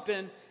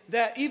something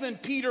that even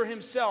Peter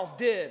himself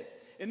did,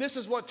 and this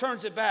is what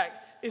turns it back,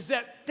 is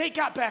that they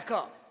got back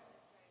up.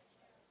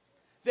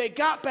 They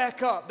got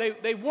back up.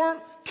 They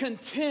weren't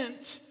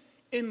content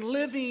in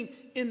living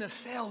in the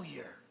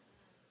failure.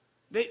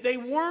 They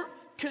weren't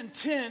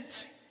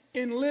content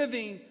in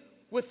living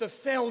with the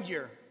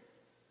failure.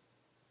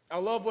 I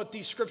love what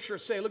these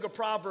scriptures say. Look at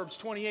Proverbs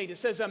 28. It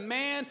says, a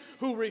man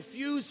who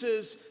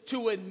refuses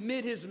to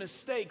admit his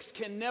mistakes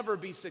can never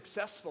be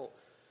successful.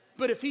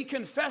 But if he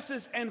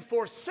confesses and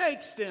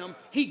forsakes them,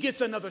 he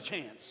gets another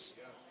chance.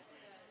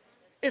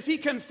 If he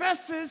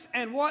confesses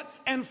and what?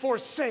 And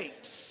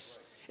forsakes.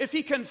 If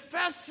he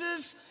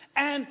confesses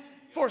and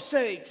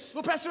forsakes.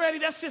 Well, Pastor Eddie,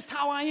 that's just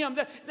how I am.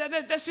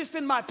 That's just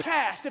in my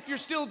past. If you're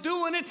still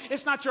doing it,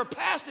 it's not your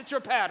past, it's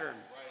your pattern.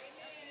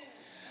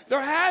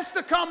 There has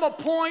to come a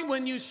point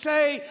when you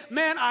say,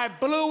 man, I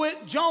blew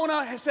it.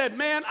 Jonah has said,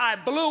 man, I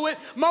blew it.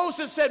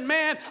 Moses said,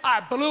 man,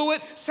 I blew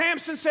it.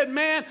 Samson said,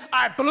 man,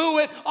 I blew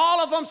it. All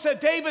of them said,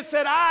 David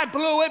said, I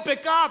blew it.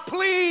 But God,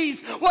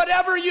 please,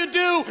 whatever you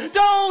do,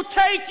 don't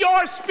take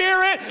your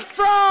spirit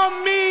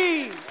from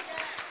me.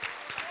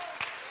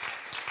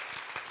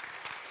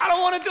 I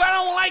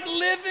don't like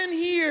living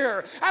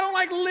here. I don't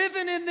like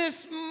living in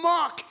this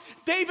muck.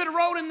 David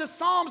wrote in the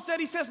Psalms that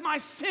he says, my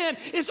sin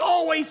is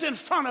always in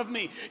front of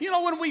me. You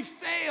know, when we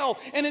fail,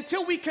 and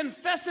until we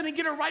confess it and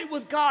get it right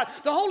with God,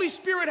 the Holy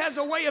Spirit has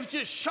a way of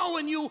just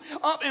showing you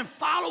up and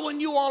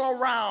following you all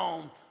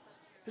around.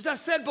 As I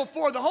said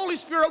before, the Holy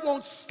Spirit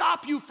won't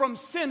stop you from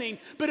sinning,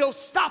 but he'll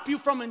stop you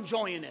from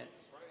enjoying it.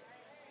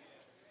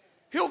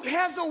 He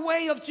has a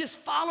way of just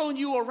following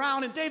you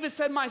around. And David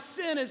said, my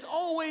sin is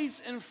always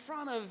in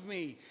front of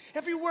me.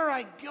 Everywhere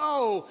I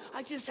go,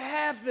 I just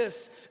have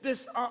this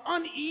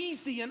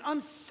uneasy and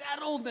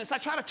unsettledness. I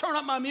try to turn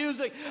up my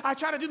music. I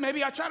try to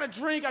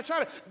drink. I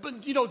try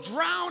to,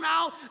 drown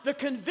out the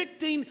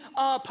convicting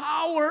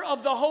power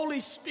of the Holy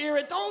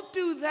Spirit. Don't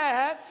do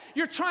that.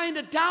 You're trying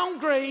to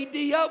downgrade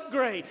the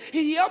upgrade.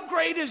 The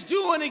upgrade is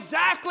doing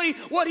exactly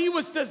what he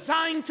was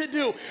designed to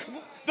do.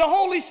 The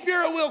Holy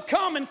Spirit will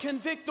come and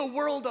convict the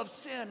world of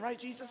sin, right?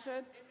 Jesus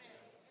said.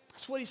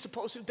 That's what he's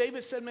supposed to do.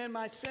 David said, man,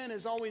 my sin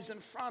is always in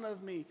front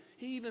of me.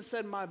 He even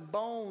said, my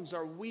bones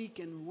are weak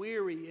and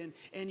weary,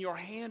 and your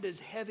hand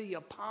is heavy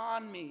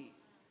upon me.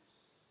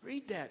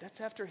 Read that. That's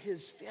after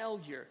his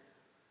failure.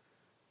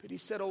 But he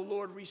said, oh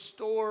Lord,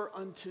 restore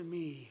unto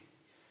me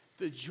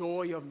the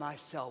joy of my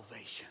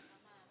salvation.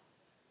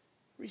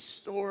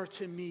 Restore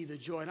to me the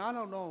joy. And I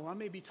don't know, I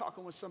may be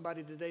talking with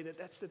somebody today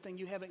that's the thing.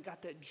 You haven't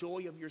got that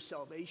joy of your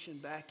salvation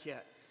back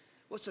yet.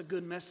 What's a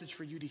good message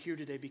for you to hear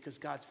today, because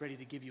God's ready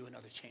to give you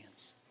another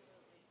chance?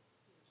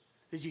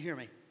 Did you hear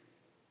me?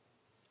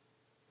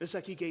 It's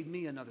like he gave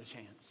me another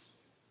chance.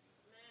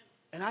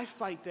 And I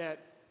fight that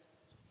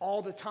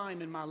all the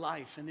time in my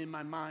life and in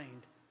my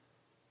mind,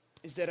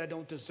 is that I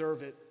don't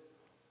deserve it.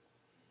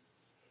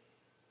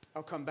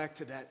 I'll come back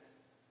to that.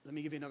 Let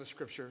me give you another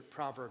scripture,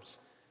 Proverbs.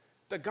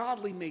 The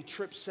godly may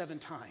trip 7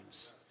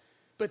 times,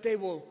 but they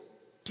will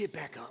get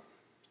back up.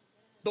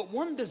 But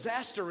one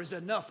disaster is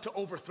enough to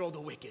overthrow the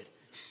wicked.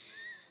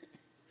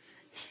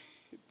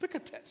 Look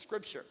at that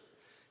scripture.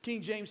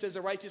 King James says,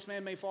 a righteous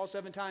man may fall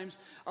 7 times.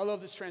 I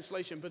love this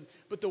translation.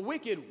 But the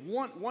wicked,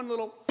 one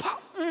little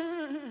pop.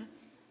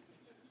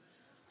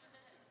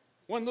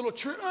 One little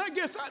trip. I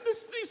guess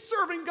this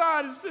serving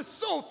God is just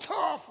so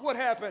tough. What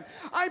happened?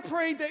 I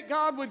prayed that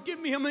God would give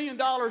me $1 million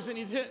and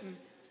he didn't.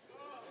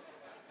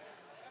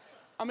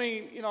 I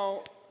mean,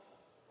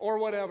 or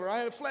whatever. I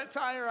had a flat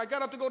tire. I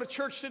got up to go to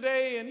church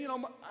today,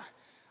 and,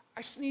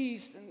 I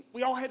sneezed, and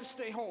we all had to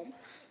stay home.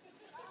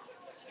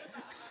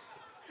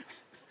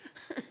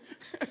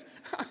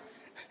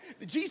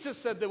 Jesus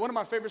said that, one of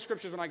my favorite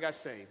scriptures when I got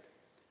saved,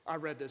 I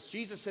read this.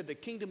 Jesus said the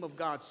kingdom of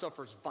God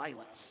suffers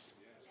violence.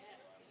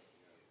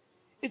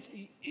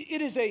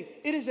 It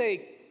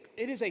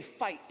is a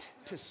fight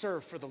to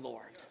serve for the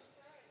Lord.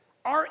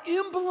 Our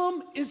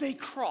emblem is a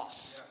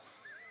cross.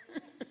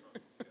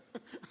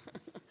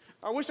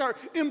 I wish our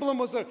emblem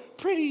was a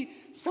pretty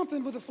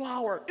something with a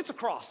flower. It's a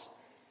cross.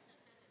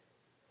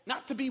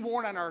 Not to be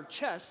worn on our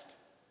chest,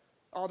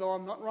 although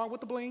I'm not wrong with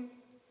the bling.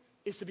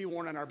 It's to be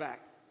worn on our back.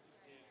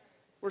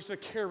 We're to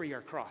carry our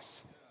cross.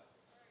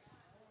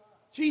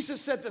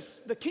 Jesus said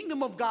the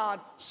kingdom of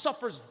God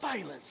suffers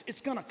violence. It's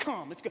going to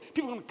come.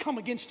 People are going to come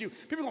against you.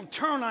 People are going to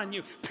turn on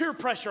you. Peer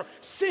pressure,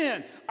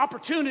 sin,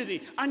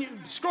 opportunity. On you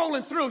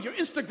scrolling through your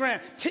Instagram,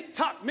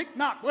 TikTok,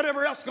 McNock,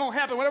 whatever else is going to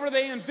happen, whatever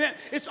they invent.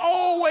 It's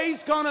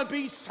always going to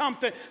be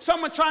something.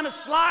 Someone trying to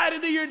slide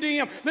into your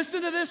DM.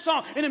 Listen to this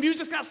song, and the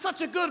music's got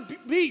such a good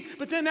beat.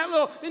 But then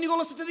then you go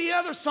listen to the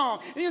other song,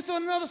 and you listen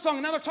to another song,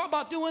 and now they're talking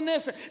about doing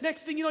this. And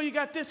next thing you know, you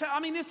got this. I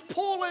mean, it's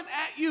pulling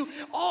at you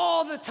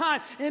all the time.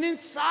 And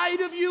inside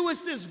of you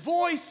is this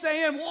voice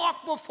saying,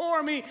 walk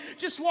before me,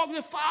 just walk,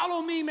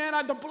 follow me,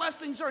 man. The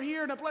blessings are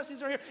here, and the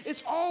blessings are here.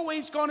 It's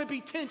always going to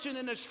be tension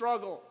and a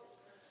struggle.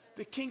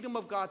 The kingdom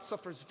of God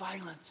suffers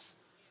violence.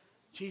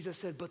 Jesus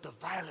said, but the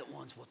violent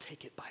ones will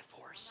take it by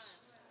force.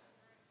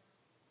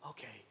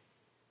 Okay,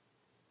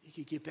 you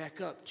can get back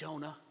up,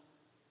 Jonah.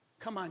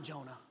 Come on,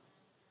 Jonah.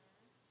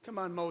 Come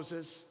on,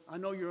 Moses. I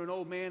know you're an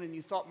old man and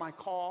you thought my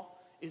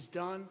call is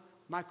done.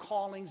 My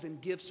callings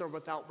and gifts are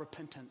without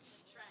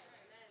repentance.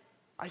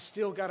 I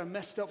still got a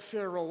messed up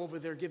Pharaoh over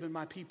there giving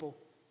my people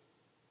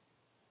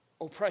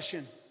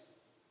oppression,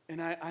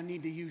 and I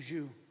need to use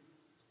you.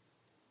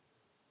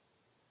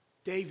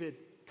 David,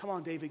 come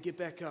on, David, get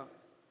back up.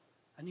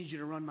 I need you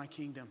to run my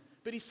kingdom.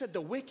 But he said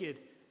the wicked,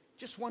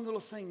 just one little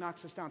thing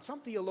knocks us down.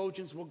 Some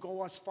theologians will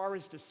go as far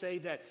as to say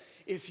that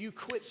if you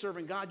quit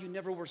serving God, you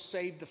never were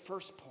saved the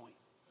first point.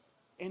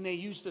 And they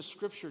use the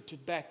scripture to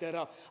back that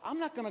up. I'm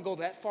not going to go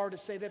that far to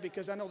say that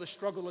because I know the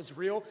struggle is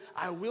real.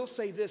 I will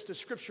say this, the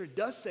scripture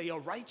does say a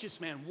righteous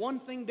man.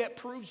 One thing that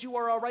proves you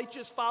are a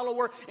righteous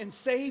follower and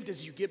saved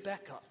is you get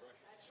back up.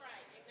 That's right.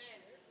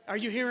 Amen. Are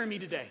you hearing me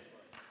today?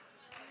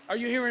 Are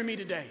you hearing me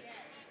today?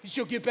 You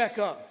should get back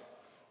up.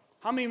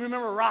 How many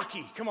remember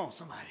Rocky? Come on,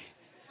 somebody.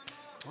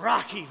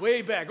 Rocky,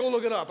 way back. Go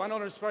look it up. I know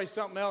there's probably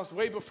something else.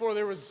 Way before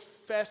there was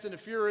Fast and the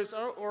Furious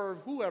or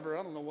whoever.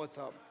 I don't know what's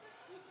up.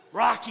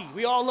 Rocky.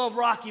 We all love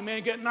Rocky,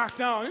 man, getting knocked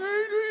down.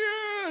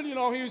 Adrian! You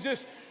know, he was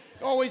just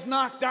always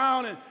knocked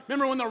down. And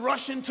remember when the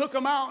Russian took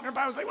him out and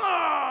everybody was like,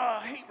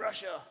 I hate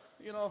Russia,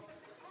 you know.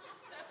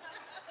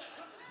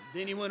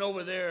 Then he went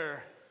over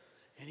there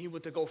and he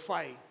went to go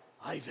fight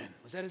Ivan.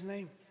 Was that his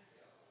name?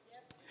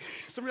 Yep.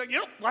 Somebody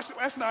like, watched it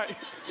last night.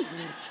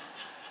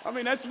 I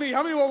mean, that's me.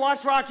 How many will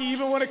watch Rocky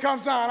even when it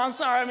comes on? I'm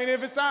sorry. I mean,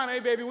 if it's on, hey,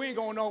 baby, we ain't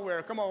going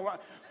nowhere. Come on.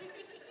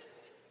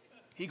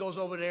 He goes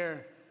over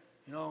there.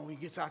 You know, he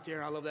gets out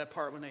there. I love that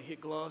part when they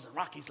hit gloves. And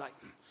Rocky's like,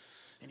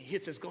 and he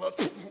hits his glove,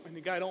 and the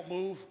guy don't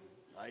move.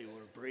 I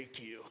will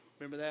break you.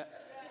 Remember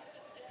that?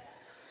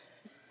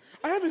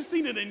 I haven't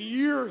seen it in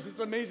years. It's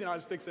amazing how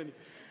it sticks in you.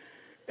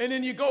 And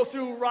then you go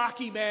through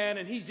Rocky, man,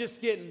 and he's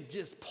just getting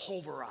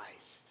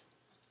pulverized.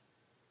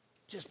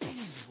 Just,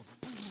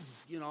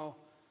 you know.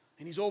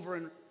 And he's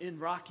over in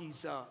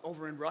Rocky's,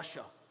 over in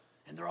Russia.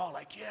 And they're all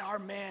like, yeah, our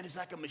man is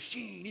like a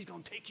machine. He's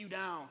going to take you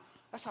down.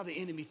 That's how the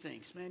enemy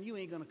thinks, man. You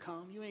ain't going to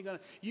come. You ain't going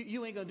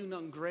to do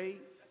nothing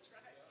great. That's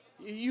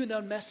right. You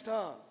done messed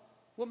up.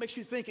 What makes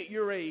you think at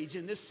your age,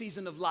 in this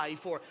season of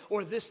life,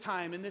 or this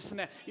time, and this and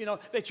that, you know,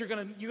 that you're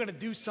gonna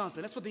do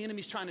something? That's what the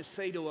enemy's trying to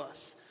say to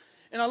us.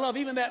 And I love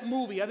even that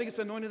movie. I think it's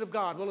Anointed of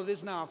God. Well, it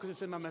is now because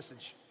it's in my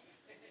message.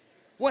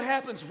 What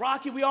happens?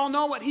 Rocky, we all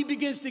know what. He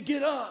begins to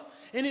get up.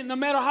 And no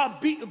matter how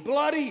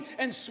bloody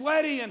and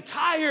sweaty and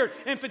tired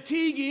and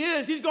fatigued he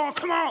is, he's going,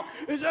 come on.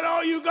 Is that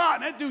all you got?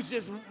 And that dude's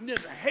just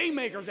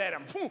haymakers at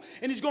him.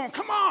 And he's going,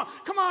 come on,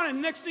 come on.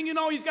 And next thing you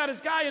know, he's got his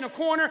guy in a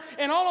corner.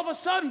 And all of a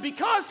sudden,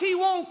 because he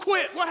won't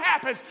quit, what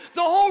happens?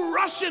 The whole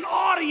Russian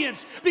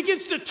audience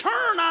begins to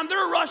turn on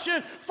their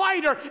Russian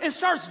fighter and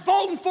starts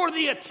voting for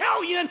the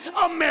Italian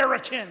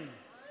American.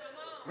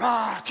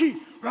 Rocky,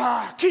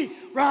 Rocky,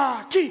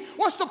 Rocky.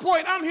 What's the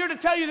point? I'm here to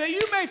tell you that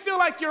you may feel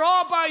like you're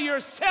all by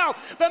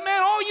yourself, but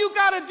man, all you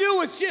got to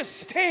do is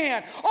just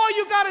stand. All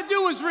you got to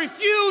do is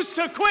refuse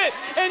to quit,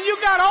 and you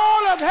got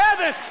all of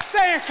heaven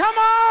saying, come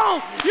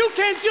on, you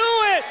can do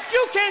it,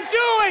 you can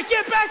do it,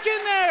 get back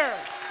in there.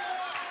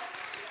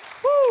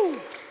 Woo!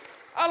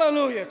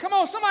 Hallelujah. Come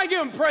on, somebody give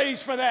him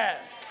praise for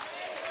that.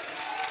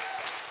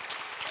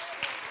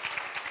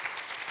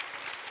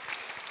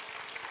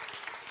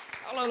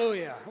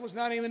 Hallelujah. It was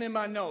not even in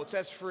my notes.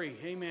 That's free.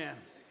 Amen.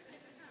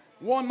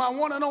 My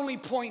one and only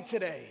point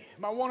today,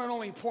 my one and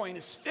only point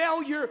is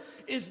failure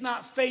is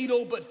not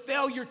fatal, but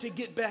failure to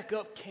get back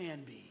up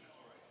can be.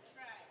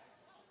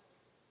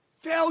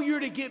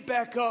 Failure to get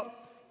back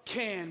up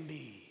can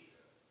be.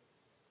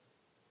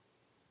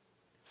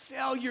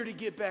 Failure to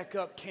get back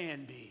up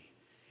can be.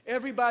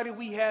 Everybody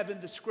we have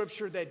in the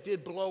scripture that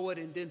did blow it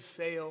and didn't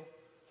fail,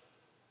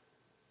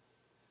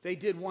 they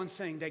did one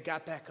thing, they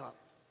got back up.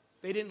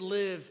 They didn't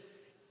live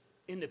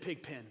in the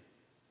pig pen.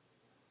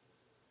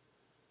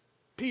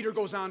 Peter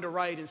goes on to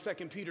write in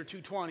 2 Peter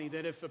 2:20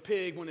 that if a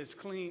pig, when it's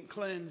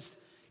cleansed,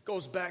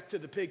 goes back to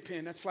the pig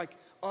pen, that's like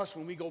us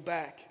when we go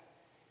back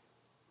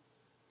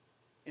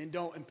and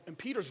don't. And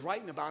Peter's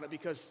writing about it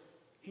because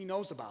he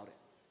knows about it.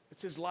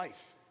 It's his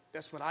life.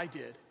 That's what I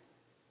did,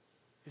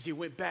 is he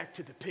went back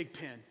to the pig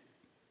pen.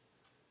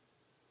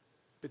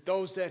 But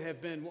those that have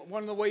been,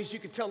 one of the ways you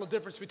can tell the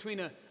difference between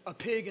a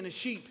pig and a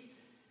sheep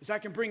is I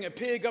can bring a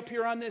pig up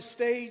here on this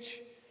stage,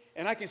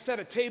 and I can set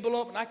a table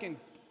up, and I can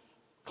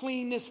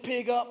clean this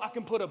pig up. I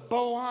can put a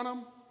bow on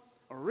him,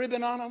 a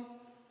ribbon on him.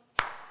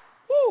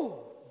 Woo!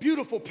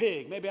 Beautiful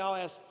pig. Maybe I'll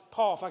ask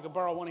Paul if I could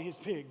borrow one of his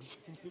pigs.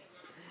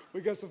 We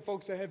got some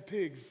folks that have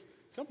pigs.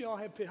 Some of y'all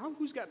have pigs.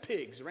 Who's got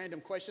pigs? A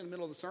random question in the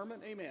middle of the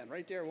sermon? Amen.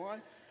 Right there,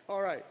 one.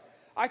 All right.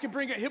 I can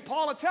bring it.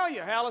 Paul will tell you,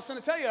 Allison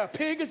will tell you, a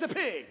pig is a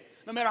pig.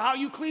 No matter how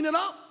you clean it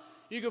up,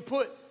 you can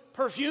put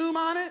perfume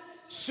on it.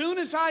 Soon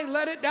as I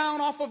let it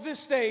down off of this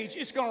stage,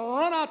 it's going to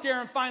run out there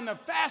and find the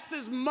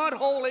fastest mud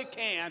hole it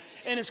can,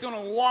 and it's going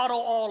to waddle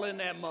all in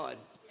that mud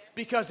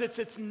because it's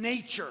its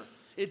nature.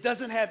 It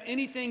doesn't have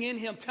anything in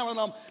him telling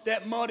them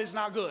that mud is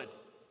not good.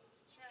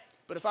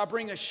 But if I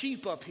bring a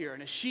sheep up here,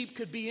 and a sheep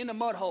could be in a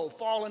mud hole,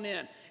 falling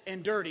in,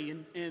 and dirty,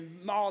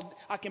 and mauled,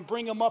 I can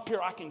bring them up here.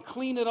 I can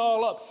clean it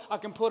all up. I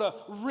can put a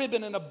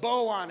ribbon and a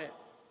bow on it.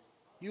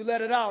 You let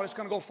it out, it's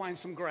going to go find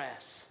some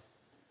grass.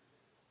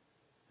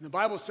 And the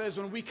Bible says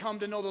when we come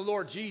to know the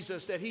Lord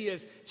Jesus, that he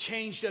has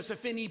changed us.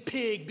 If any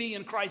pig be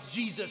in Christ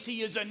Jesus,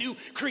 he is a new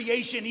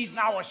creation. He's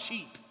now a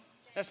sheep.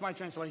 That's my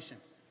translation.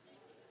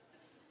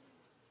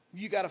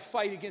 You got to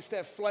fight against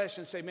that flesh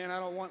and say, man, I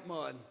don't want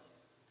mud.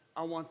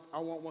 I want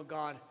what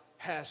God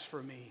has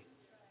for me.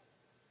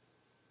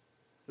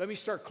 Let me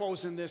start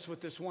closing this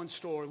with this one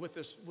story,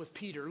 with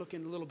Peter,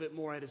 looking a little bit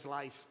more at his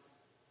life.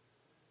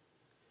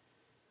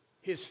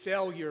 His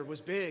failure was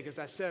big, as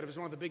I said. It was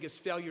one of the biggest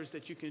failures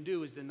that you can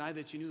do, is deny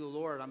that you knew the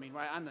Lord. I mean,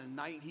 right on the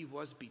night he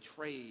was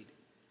betrayed,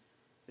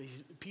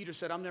 Peter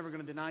said, I'm never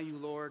going to deny you,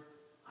 Lord.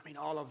 I mean,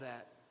 all of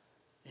that.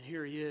 And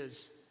here he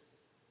is.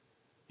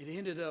 It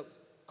ended up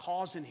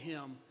causing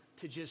him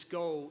to just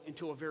go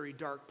into a very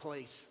dark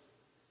place.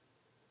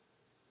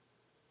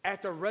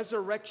 At the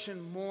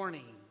resurrection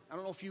morning, I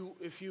don't know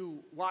if you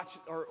watch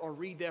or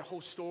read that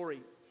whole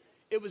story.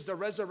 It was the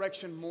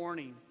resurrection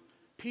morning.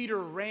 Peter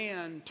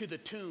ran to the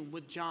tomb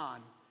with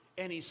John,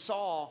 and he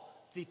saw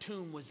the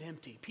tomb was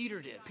empty. Peter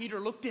did. Peter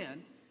looked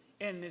in,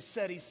 and it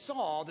said he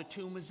saw the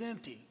tomb was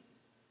empty.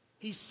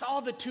 He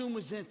saw the tomb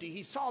was empty.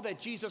 He saw that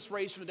Jesus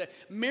raised from the dead.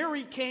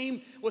 Mary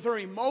came with her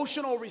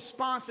emotional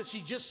response that she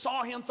just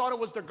saw him, thought it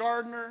was the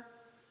gardener.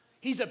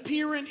 He's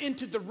appearing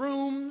into the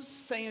rooms,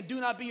 saying, do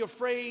not be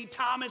afraid.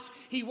 Thomas,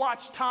 he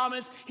watched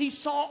Thomas. He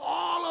saw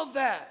all of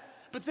that.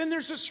 But then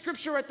there's a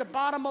scripture at the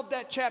bottom of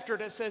that chapter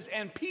that says,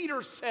 and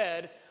Peter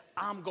said,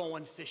 I'm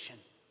going fishing.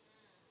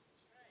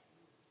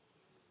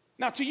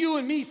 Now, to you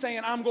and me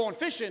saying, I'm going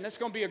fishing, that's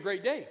going to be a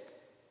great day.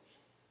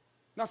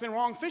 Nothing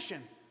wrong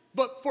fishing.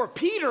 But for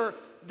Peter,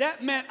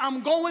 that meant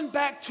I'm going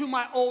back to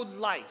my old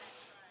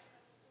life.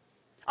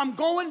 I'm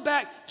going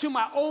back to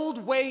my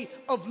old way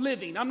of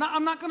living. I'm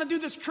not going to do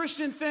this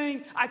Christian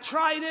thing. I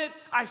tried it.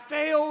 I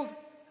failed.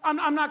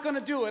 I'm not going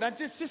to do it.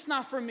 It's just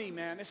not for me,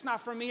 man. It's not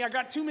for me. I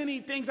got too many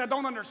things I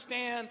don't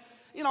understand.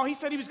 You know, he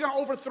said he was going to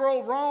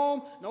overthrow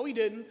Rome. No, he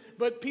didn't.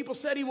 But people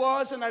said he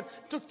was, and I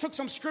took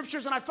some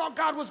scriptures, and I thought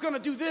God was going to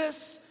do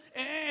this,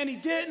 and he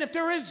didn't. If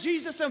there is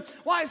Jesus, and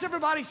why is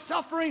everybody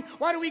suffering?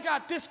 Why do we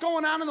got this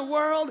going on in the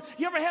world?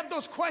 You ever have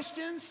those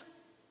questions?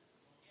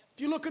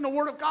 If you look in the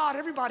Word of God,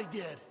 everybody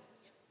did.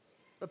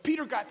 But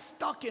Peter got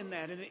stuck in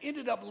that, and it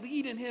ended up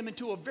leading him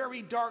into a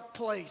very dark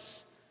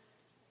place.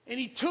 And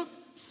he took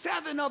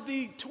 7 of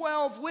the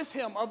 12 with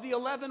him, of the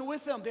 11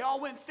 with him. They all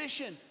went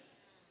fishing.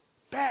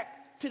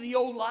 Back to the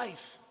old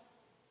life.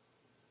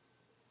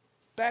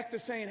 Back to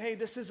saying, hey,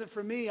 this isn't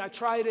for me. I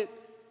tried it,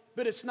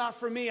 but it's not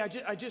for me. I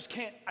just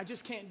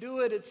can't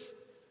do it. It's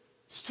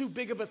too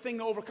big of a thing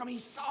to overcome. He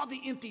saw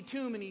the empty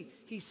tomb, and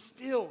he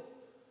still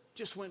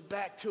just went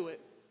back to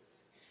it.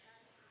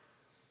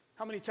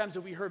 How many times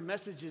have we heard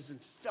messages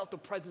and felt the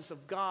presence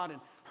of God and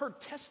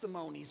heard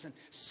testimonies and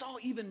saw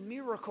even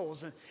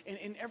miracles?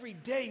 And every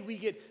day we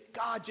get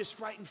God just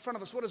right in front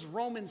of us. What does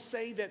Romans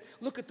say? That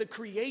look at the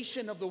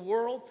creation of the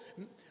world.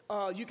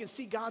 You can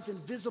see God's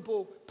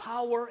invisible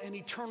power and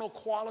eternal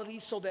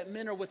qualities so that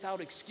men are without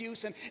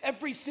excuse. And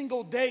every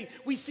single day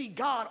we see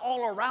God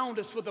all around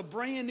us with a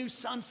brand new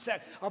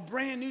sunset, a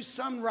brand new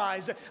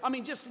sunrise. I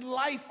mean, just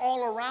life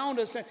all around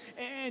us.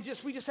 And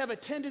we just have a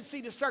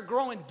tendency to start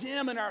growing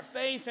dim in our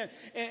faith.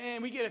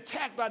 And we get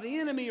attacked by the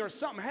enemy, or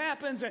something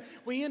happens, and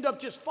we end up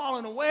just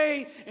falling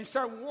away and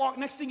start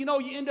walking. Next thing you know,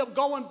 you end up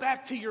going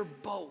back to your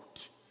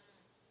boat.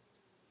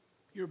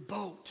 Your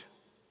boat.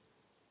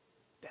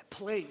 That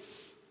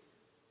place.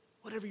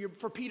 Whatever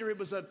for Peter, it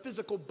was a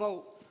physical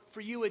boat. For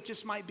you, it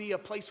just might be a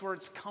place where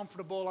it's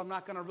comfortable. I'm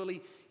not going to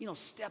really,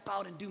 step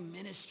out and do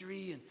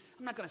ministry, and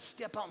I'm not going to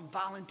step out and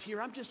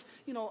volunteer. I'm just,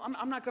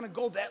 I'm not going to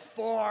go that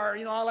far.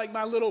 I like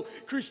my little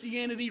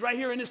Christianity right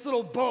here in this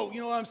little boat.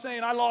 You know what I'm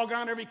saying? I log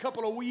on every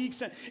couple of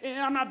weeks, and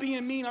I'm not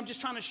being mean. I'm just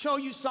trying to show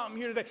you something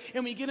here today.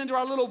 And we get into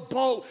our little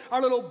boat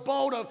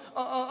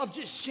of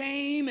just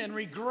shame and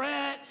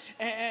regret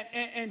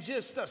and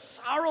just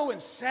sorrow and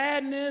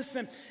sadness.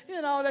 And,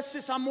 that's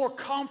just, I'm more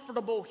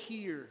comfortable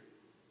here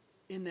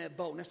in that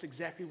boat. And that's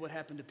exactly what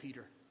happened to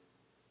Peter.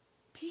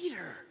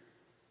 Peter,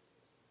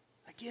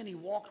 again, he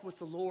walked with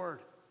the Lord,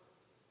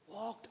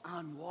 walked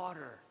on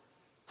water.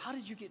 How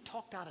did you get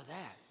talked out of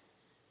that?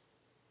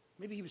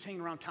 Maybe he was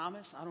hanging around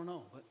Thomas. I don't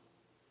know. But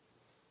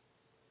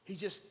he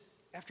just,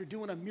 after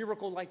doing a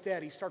miracle like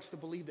that, he starts to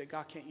believe that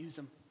God can't use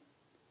him.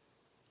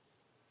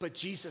 But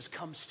Jesus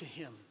comes to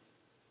him.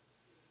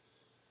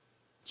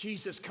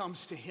 Jesus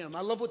comes to him.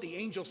 I love what the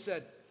angel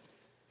said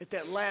at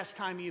that last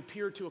time he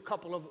appeared to a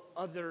couple of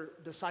other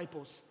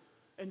disciples.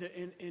 And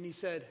he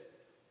said,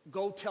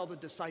 go tell the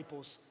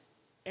disciples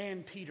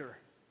and Peter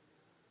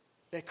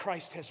that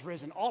Christ has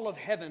risen. All of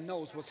heaven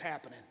knows what's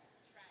happening.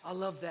 I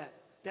love that.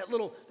 That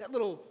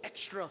little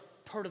extra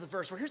part of the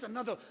verse. Well, here's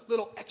another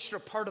little extra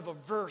part of a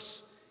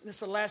verse. And this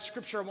is the last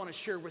scripture I want to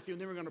share with you,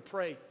 and then we're going to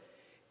pray.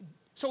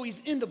 So he's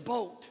in the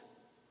boat.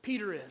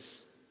 Peter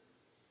is.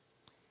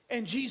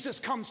 And Jesus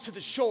comes to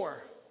the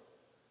shore.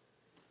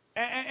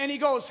 And he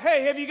goes,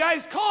 hey, have you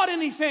guys caught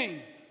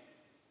anything?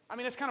 I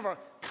mean, that's kind of a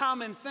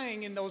common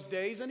thing in those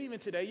days, and even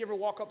today. You ever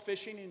walk up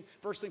fishing and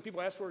first thing people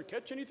ask for,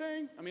 catch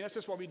anything? I mean, that's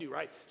just what we do,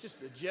 right? It's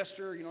just the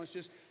gesture, it's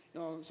just,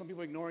 some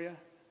people ignore you.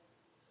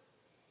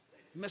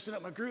 Messing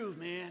up my groove,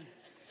 man.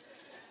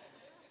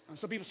 And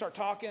some people start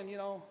talking,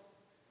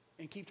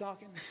 and keep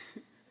talking.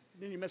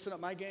 Then you're messing up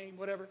my game,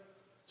 whatever.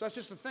 So that's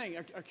just the thing,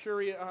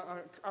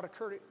 out of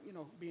courtesy,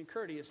 being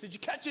courteous. Did you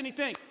catch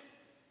anything?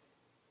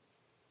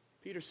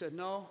 Peter said,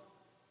 no.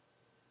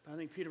 But I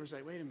think Peter was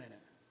like, wait a minute.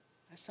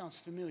 That sounds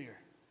familiar.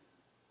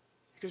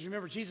 Because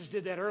remember, Jesus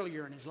did that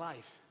earlier in his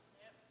life.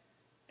 Yep.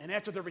 And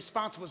after the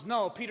response was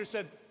no, Peter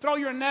said, throw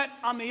your net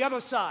on the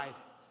other side.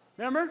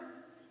 Remember?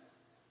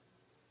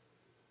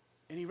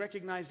 And he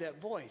recognized that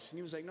voice. And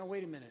he was like, no,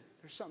 wait a minute.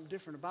 There's something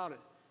different about it.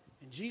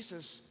 And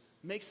Jesus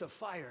makes a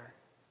fire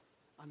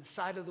on the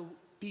side of the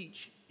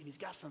beach. And he's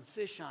got some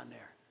fish on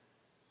there.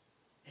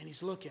 And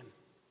he's looking.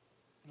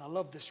 And I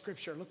love the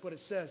scripture. Look what it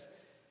says.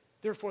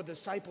 Therefore, the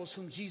disciples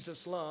whom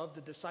Jesus loved,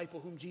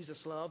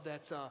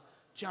 that's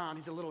John.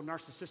 He's a little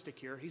narcissistic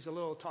here. He's a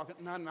little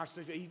not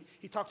narcissistic.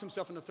 He talks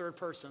himself in the third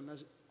person.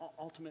 That's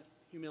ultimate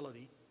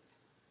humility.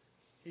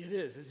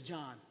 It's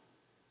John.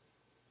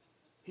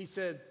 He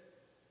said,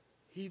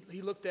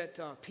 he looked at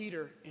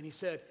Peter and he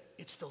said,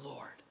 it's the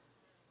Lord.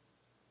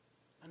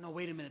 No,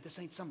 wait a minute. This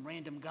ain't some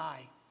random guy.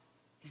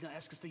 He's going to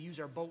ask us to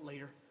use our boat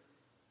later.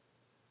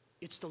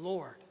 It's the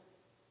Lord.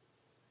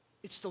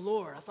 It's the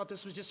Lord. I thought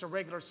this was just a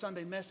regular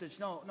Sunday message.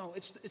 No,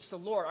 it's the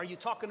Lord. Are you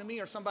talking to me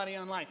or somebody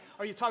online?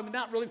 Are you talking to me?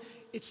 Not really.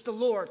 It's the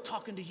Lord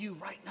talking to you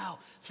right now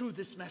through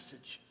this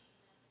message.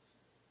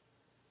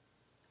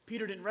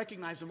 Peter didn't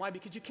recognize him. Why?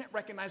 Because you can't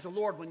recognize the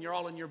Lord when you're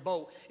all in your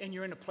boat and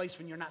you're in a place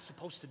when you're not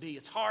supposed to be.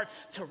 It's hard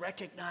to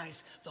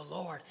recognize the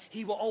Lord.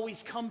 He will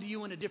always come to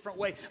you in a different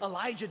way.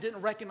 Elijah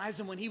didn't recognize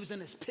him when he was in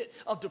this pit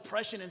of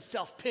depression and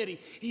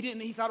self-pity.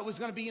 He thought it was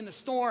going to be in the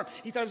storm.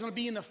 He thought it was going to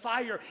be in the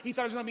fire. He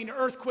thought it was going to be in an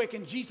earthquake.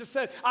 And Jesus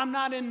said, I'm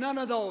not in none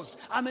of those.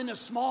 I'm in a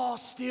small,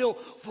 still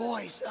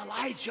voice.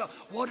 Elijah,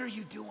 what are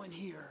you doing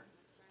here?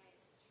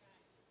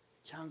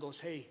 That's right. John goes,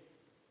 hey,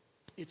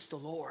 it's the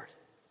Lord.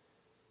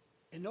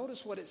 And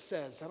notice what it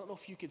says. I don't know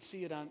if you could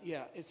see it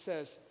it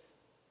says,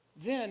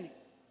 then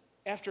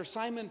after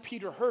Simon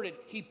Peter heard it,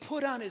 he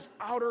put on his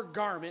outer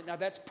garment. Now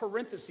that's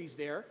parentheses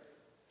there.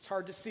 It's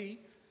hard to see.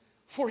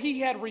 For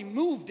he had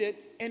removed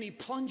it and he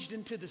plunged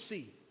into the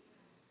sea.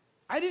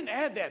 I didn't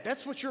add that.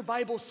 That's what your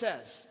Bible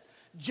says.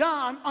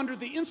 John, under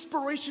the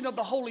inspiration of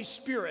the Holy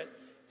Spirit,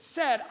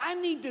 said, I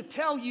need to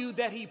tell you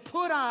that he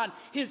put on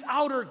his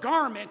outer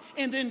garment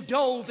and then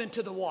dove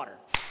into the water.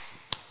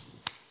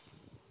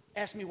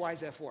 Ask me, why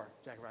is that for,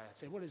 Zechariah? I'd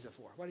say, what is it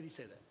for? Why did he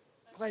say that?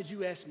 I'm glad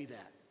you asked me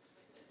that.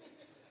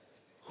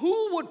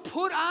 Who would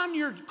put on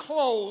your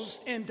clothes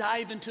and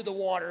dive into the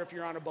water if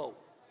you're on a boat?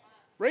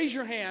 Raise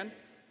your hand.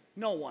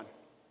 No one.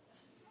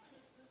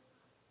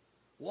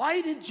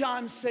 Why did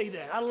John say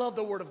that? I love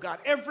the Word of God.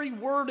 Every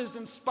word is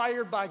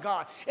inspired by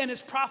God and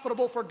is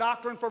profitable for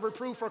doctrine, for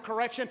reproof, for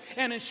correction,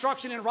 and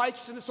instruction in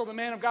righteousness, so the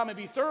man of God may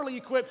be thoroughly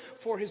equipped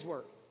for his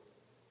work.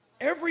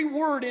 Every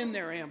word in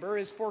there, Amber,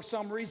 is for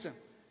some reason.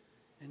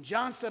 And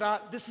John said,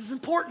 this is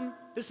important.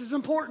 This is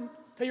important.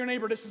 Tell your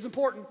neighbor, this is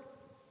important.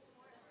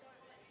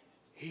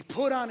 He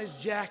put on his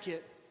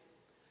jacket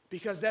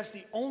because that's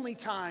the only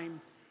time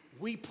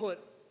we put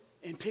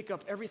and pick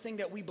up everything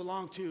that we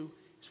belong to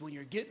is when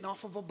you're getting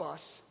off of a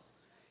bus,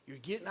 you're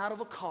getting out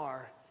of a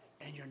car,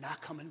 and you're not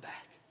coming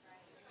back.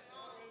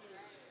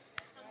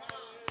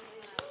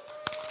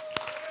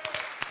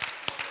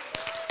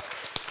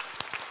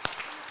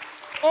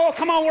 Oh,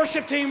 come on,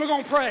 worship team, we're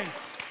going to pray.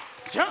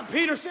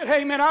 Peter said,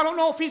 hey, man, I don't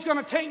know if he's going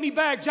to take me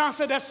back. John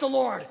said, that's the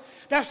Lord.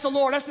 That's the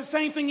Lord. That's the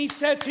same thing he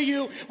said to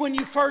you when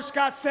you first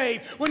got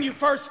saved, when you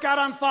first got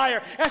on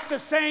fire. That's the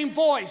same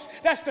voice.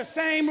 That's the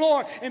same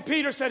Lord. And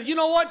Peter said, you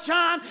know what,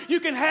 John? You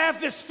can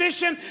have this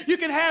fishing. You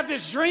can have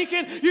this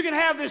drinking. You can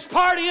have this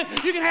partying.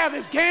 You can have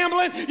this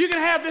gambling. You can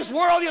have this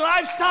worldly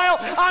lifestyle.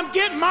 I'm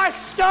getting my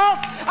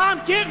stuff.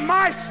 I'm getting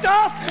my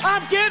stuff.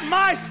 I'm getting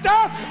my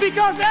stuff.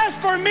 Because as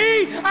for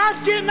me,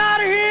 I'm getting out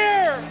of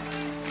here.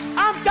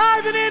 I'm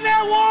diving in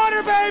that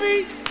water,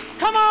 baby.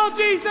 Come on,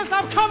 Jesus.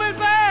 I'm coming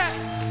back.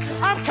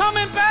 I'm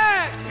coming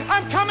back.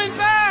 I'm coming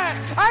back.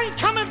 I ain't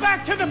coming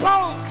back to the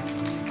boat.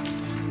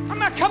 I'm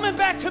not coming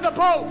back to the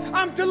boat.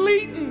 I'm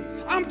deleting.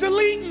 I'm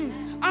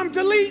deleting. I'm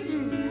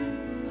deleting.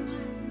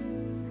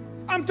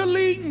 I'm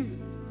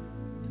deleting.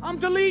 I'm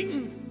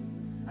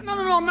deleting.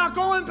 No, I'm not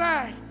going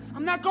back.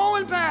 I'm not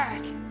going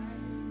back.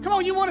 Come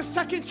on, you want a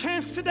second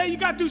chance today? You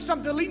got to do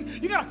some deleting.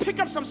 You got to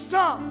pick up some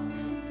stuff.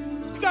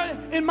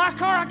 In my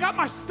car, I got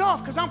my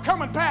stuff because I'm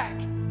coming back.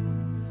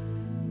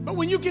 But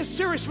when you get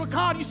serious with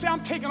God, you say,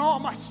 I'm taking all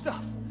my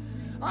stuff.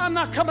 I'm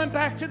not coming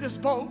back to this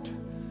boat.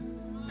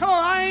 Come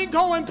on, I ain't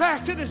going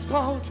back to this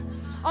boat.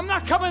 I'm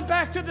not coming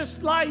back to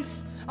this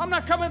life. I'm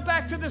not coming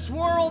back to this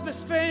world,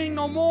 this thing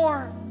no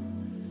more.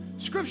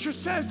 Scripture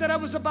says that it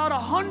was about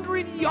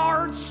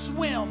 100-yard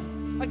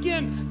swim.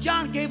 Again,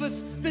 John gave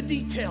us the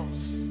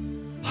details.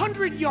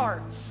 100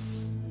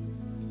 yards.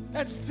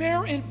 That's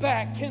there and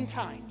back 10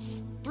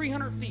 times.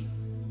 300 feet.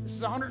 This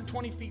is a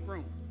 120 feet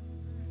room.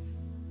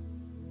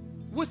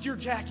 With your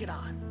jacket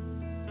on.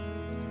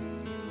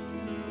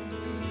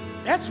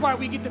 That's why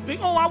we get the big,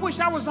 I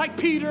wish I was like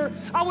Peter.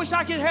 I wish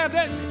I could have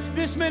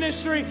this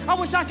ministry. I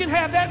wish I could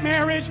have that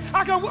marriage.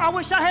 I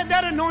wish I had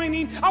that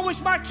anointing. I wish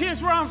my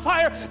kids were on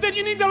fire. Then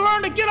you need to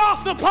learn to get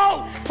off the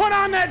boat, put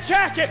on that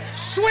jacket,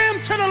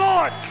 swim to the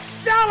Lord,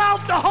 sell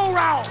out the whole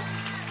route.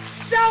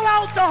 Sell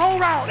out the whole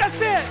route.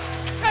 That's it.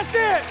 That's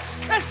it.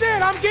 That's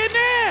it. I'm getting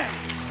in.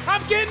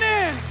 I'm getting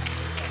in.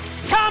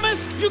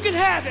 Thomas, you can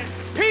have it.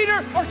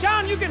 Peter or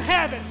John, you can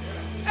have it.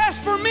 As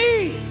for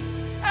me,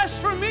 as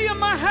for me and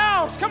my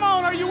house, come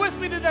on, are you with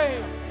me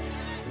today?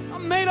 I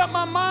made up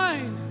my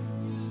mind.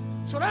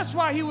 So that's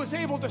why he was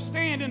able to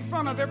stand in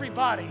front of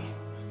everybody,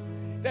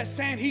 that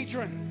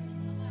Sanhedrin,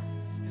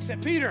 and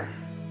said, Peter,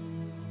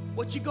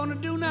 what you gonna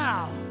do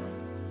now?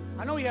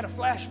 I know he had a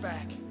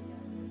flashback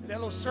to that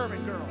little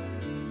servant girl.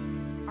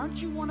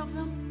 Aren't you one of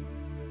them?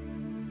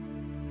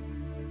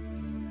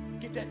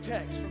 Get that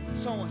text from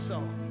so-and-so.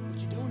 What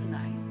you doing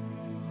tonight?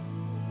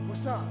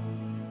 What's up?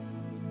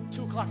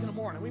 2 o'clock in the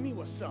morning. What do you mean,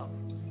 what's up?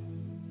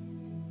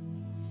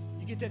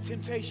 You get that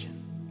temptation.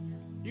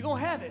 You're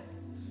going to have it.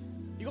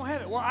 You're going to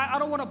have it. Well, I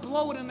don't want to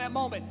blow it in that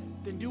moment.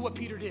 Then do what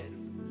Peter did.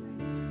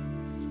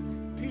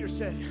 Peter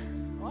said,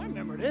 oh, I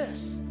remember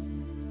this.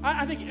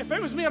 I think if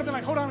it was me, I'd have been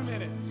like, hold on a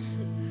minute.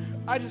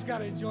 I just got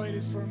to enjoy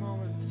this for a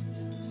moment.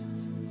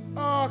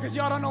 Oh, because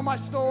y'all don't know my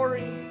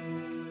story.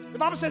 The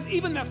Bible says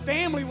even the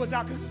family was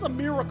out because this is a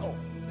miracle.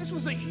 This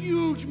was a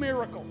huge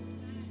miracle.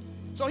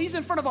 So he's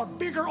in front of a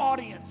bigger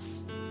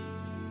audience.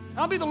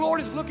 I believe the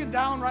Lord is looking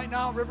down right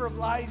now, River of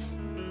Life,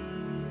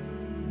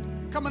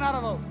 coming out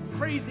of a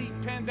crazy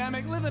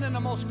pandemic, living in the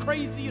most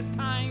craziest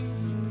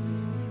times.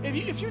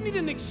 If you need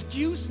an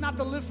excuse not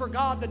to live for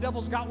God, the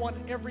devil's got one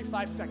every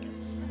 5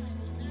 seconds.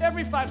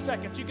 Every 5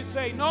 seconds. You can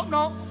say,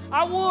 no,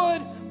 I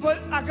would,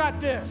 but I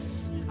got this.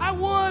 I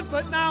would,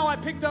 but now I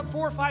picked up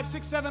 4, 5,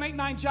 6, 7, 8,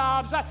 9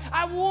 jobs.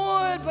 I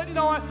would, but,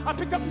 I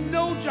picked up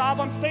no job.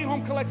 I'm staying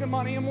home collecting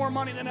money and more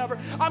money than ever.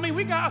 I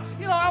mean,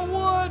 I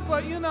would,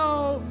 but,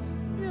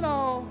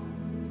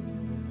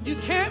 you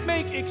can't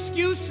make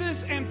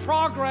excuses and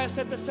progress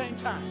at the same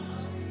time.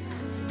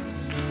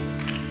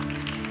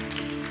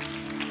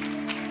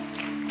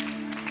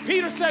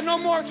 Peter said, no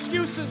more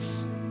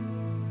excuses.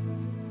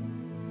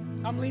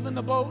 I'm leaving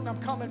the boat and I'm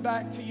coming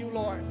back to you,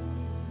 Lord.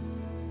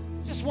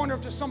 Just wonder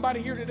if there's somebody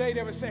here today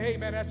that would say, hey,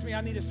 man, that's me. I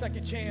need a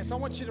second chance. I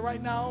want you to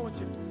right now,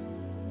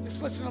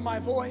 just listen to my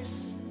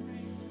voice.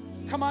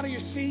 Come out of your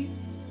seat.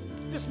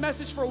 This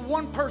message for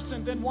one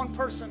person, then one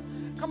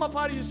person. Come up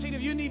out of your seat.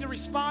 If you need to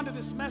respond to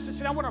this message,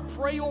 and I want to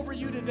pray over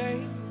you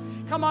today.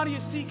 Come out of your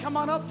seat. Come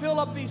on up. Fill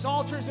up these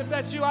altars. If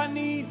that's you, I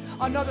need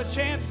another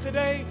chance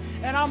today,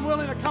 and I'm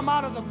willing to come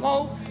out of the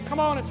boat. Come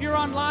on, if you're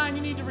online,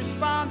 you need to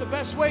respond the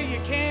best way you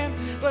can.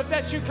 But if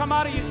that's you, come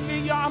out of your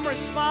seat. I'm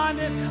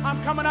responding.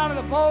 I'm coming out of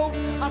the boat.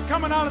 I'm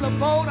coming out of the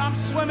boat. I'm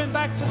swimming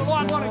back to the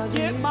Lord. I'm going to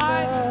get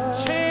my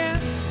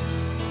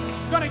chance.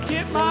 I'm going to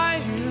get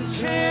my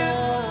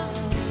chance.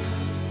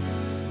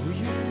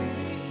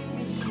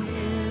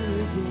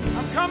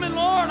 I'm coming,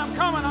 Lord. I'm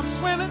coming. I'm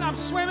swimming. I'm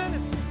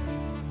swimming.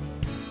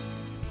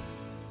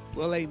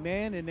 Well,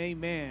 amen and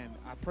amen.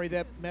 I pray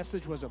that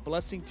message was a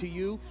blessing to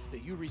you,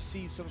 that you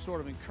received some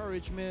sort of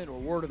encouragement or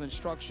word of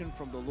instruction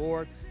from the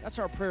Lord. That's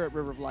our prayer at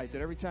River of Life,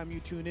 that every time you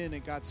tune in,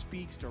 that God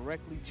speaks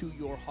directly to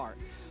your heart.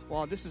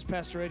 Well, this is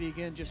Pastor Eddie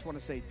again. Just want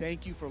to say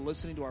thank you for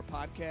listening to our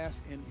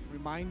podcast and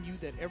remind you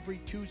that every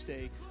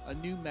Tuesday a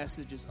new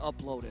message is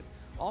uploaded.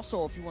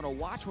 Also, if you want to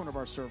watch one of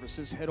our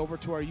services, head over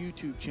to our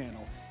YouTube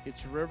channel.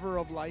 It's River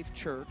of Life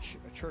Church,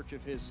 a church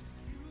of His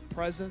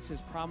presence,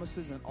 His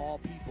promises, and all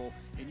people,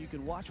 and you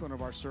can watch one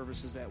of our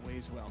services that way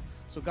as well.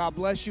 So God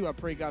bless you. I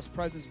pray God's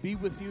presence be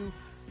with you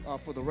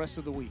for the rest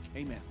of the week.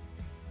 Amen.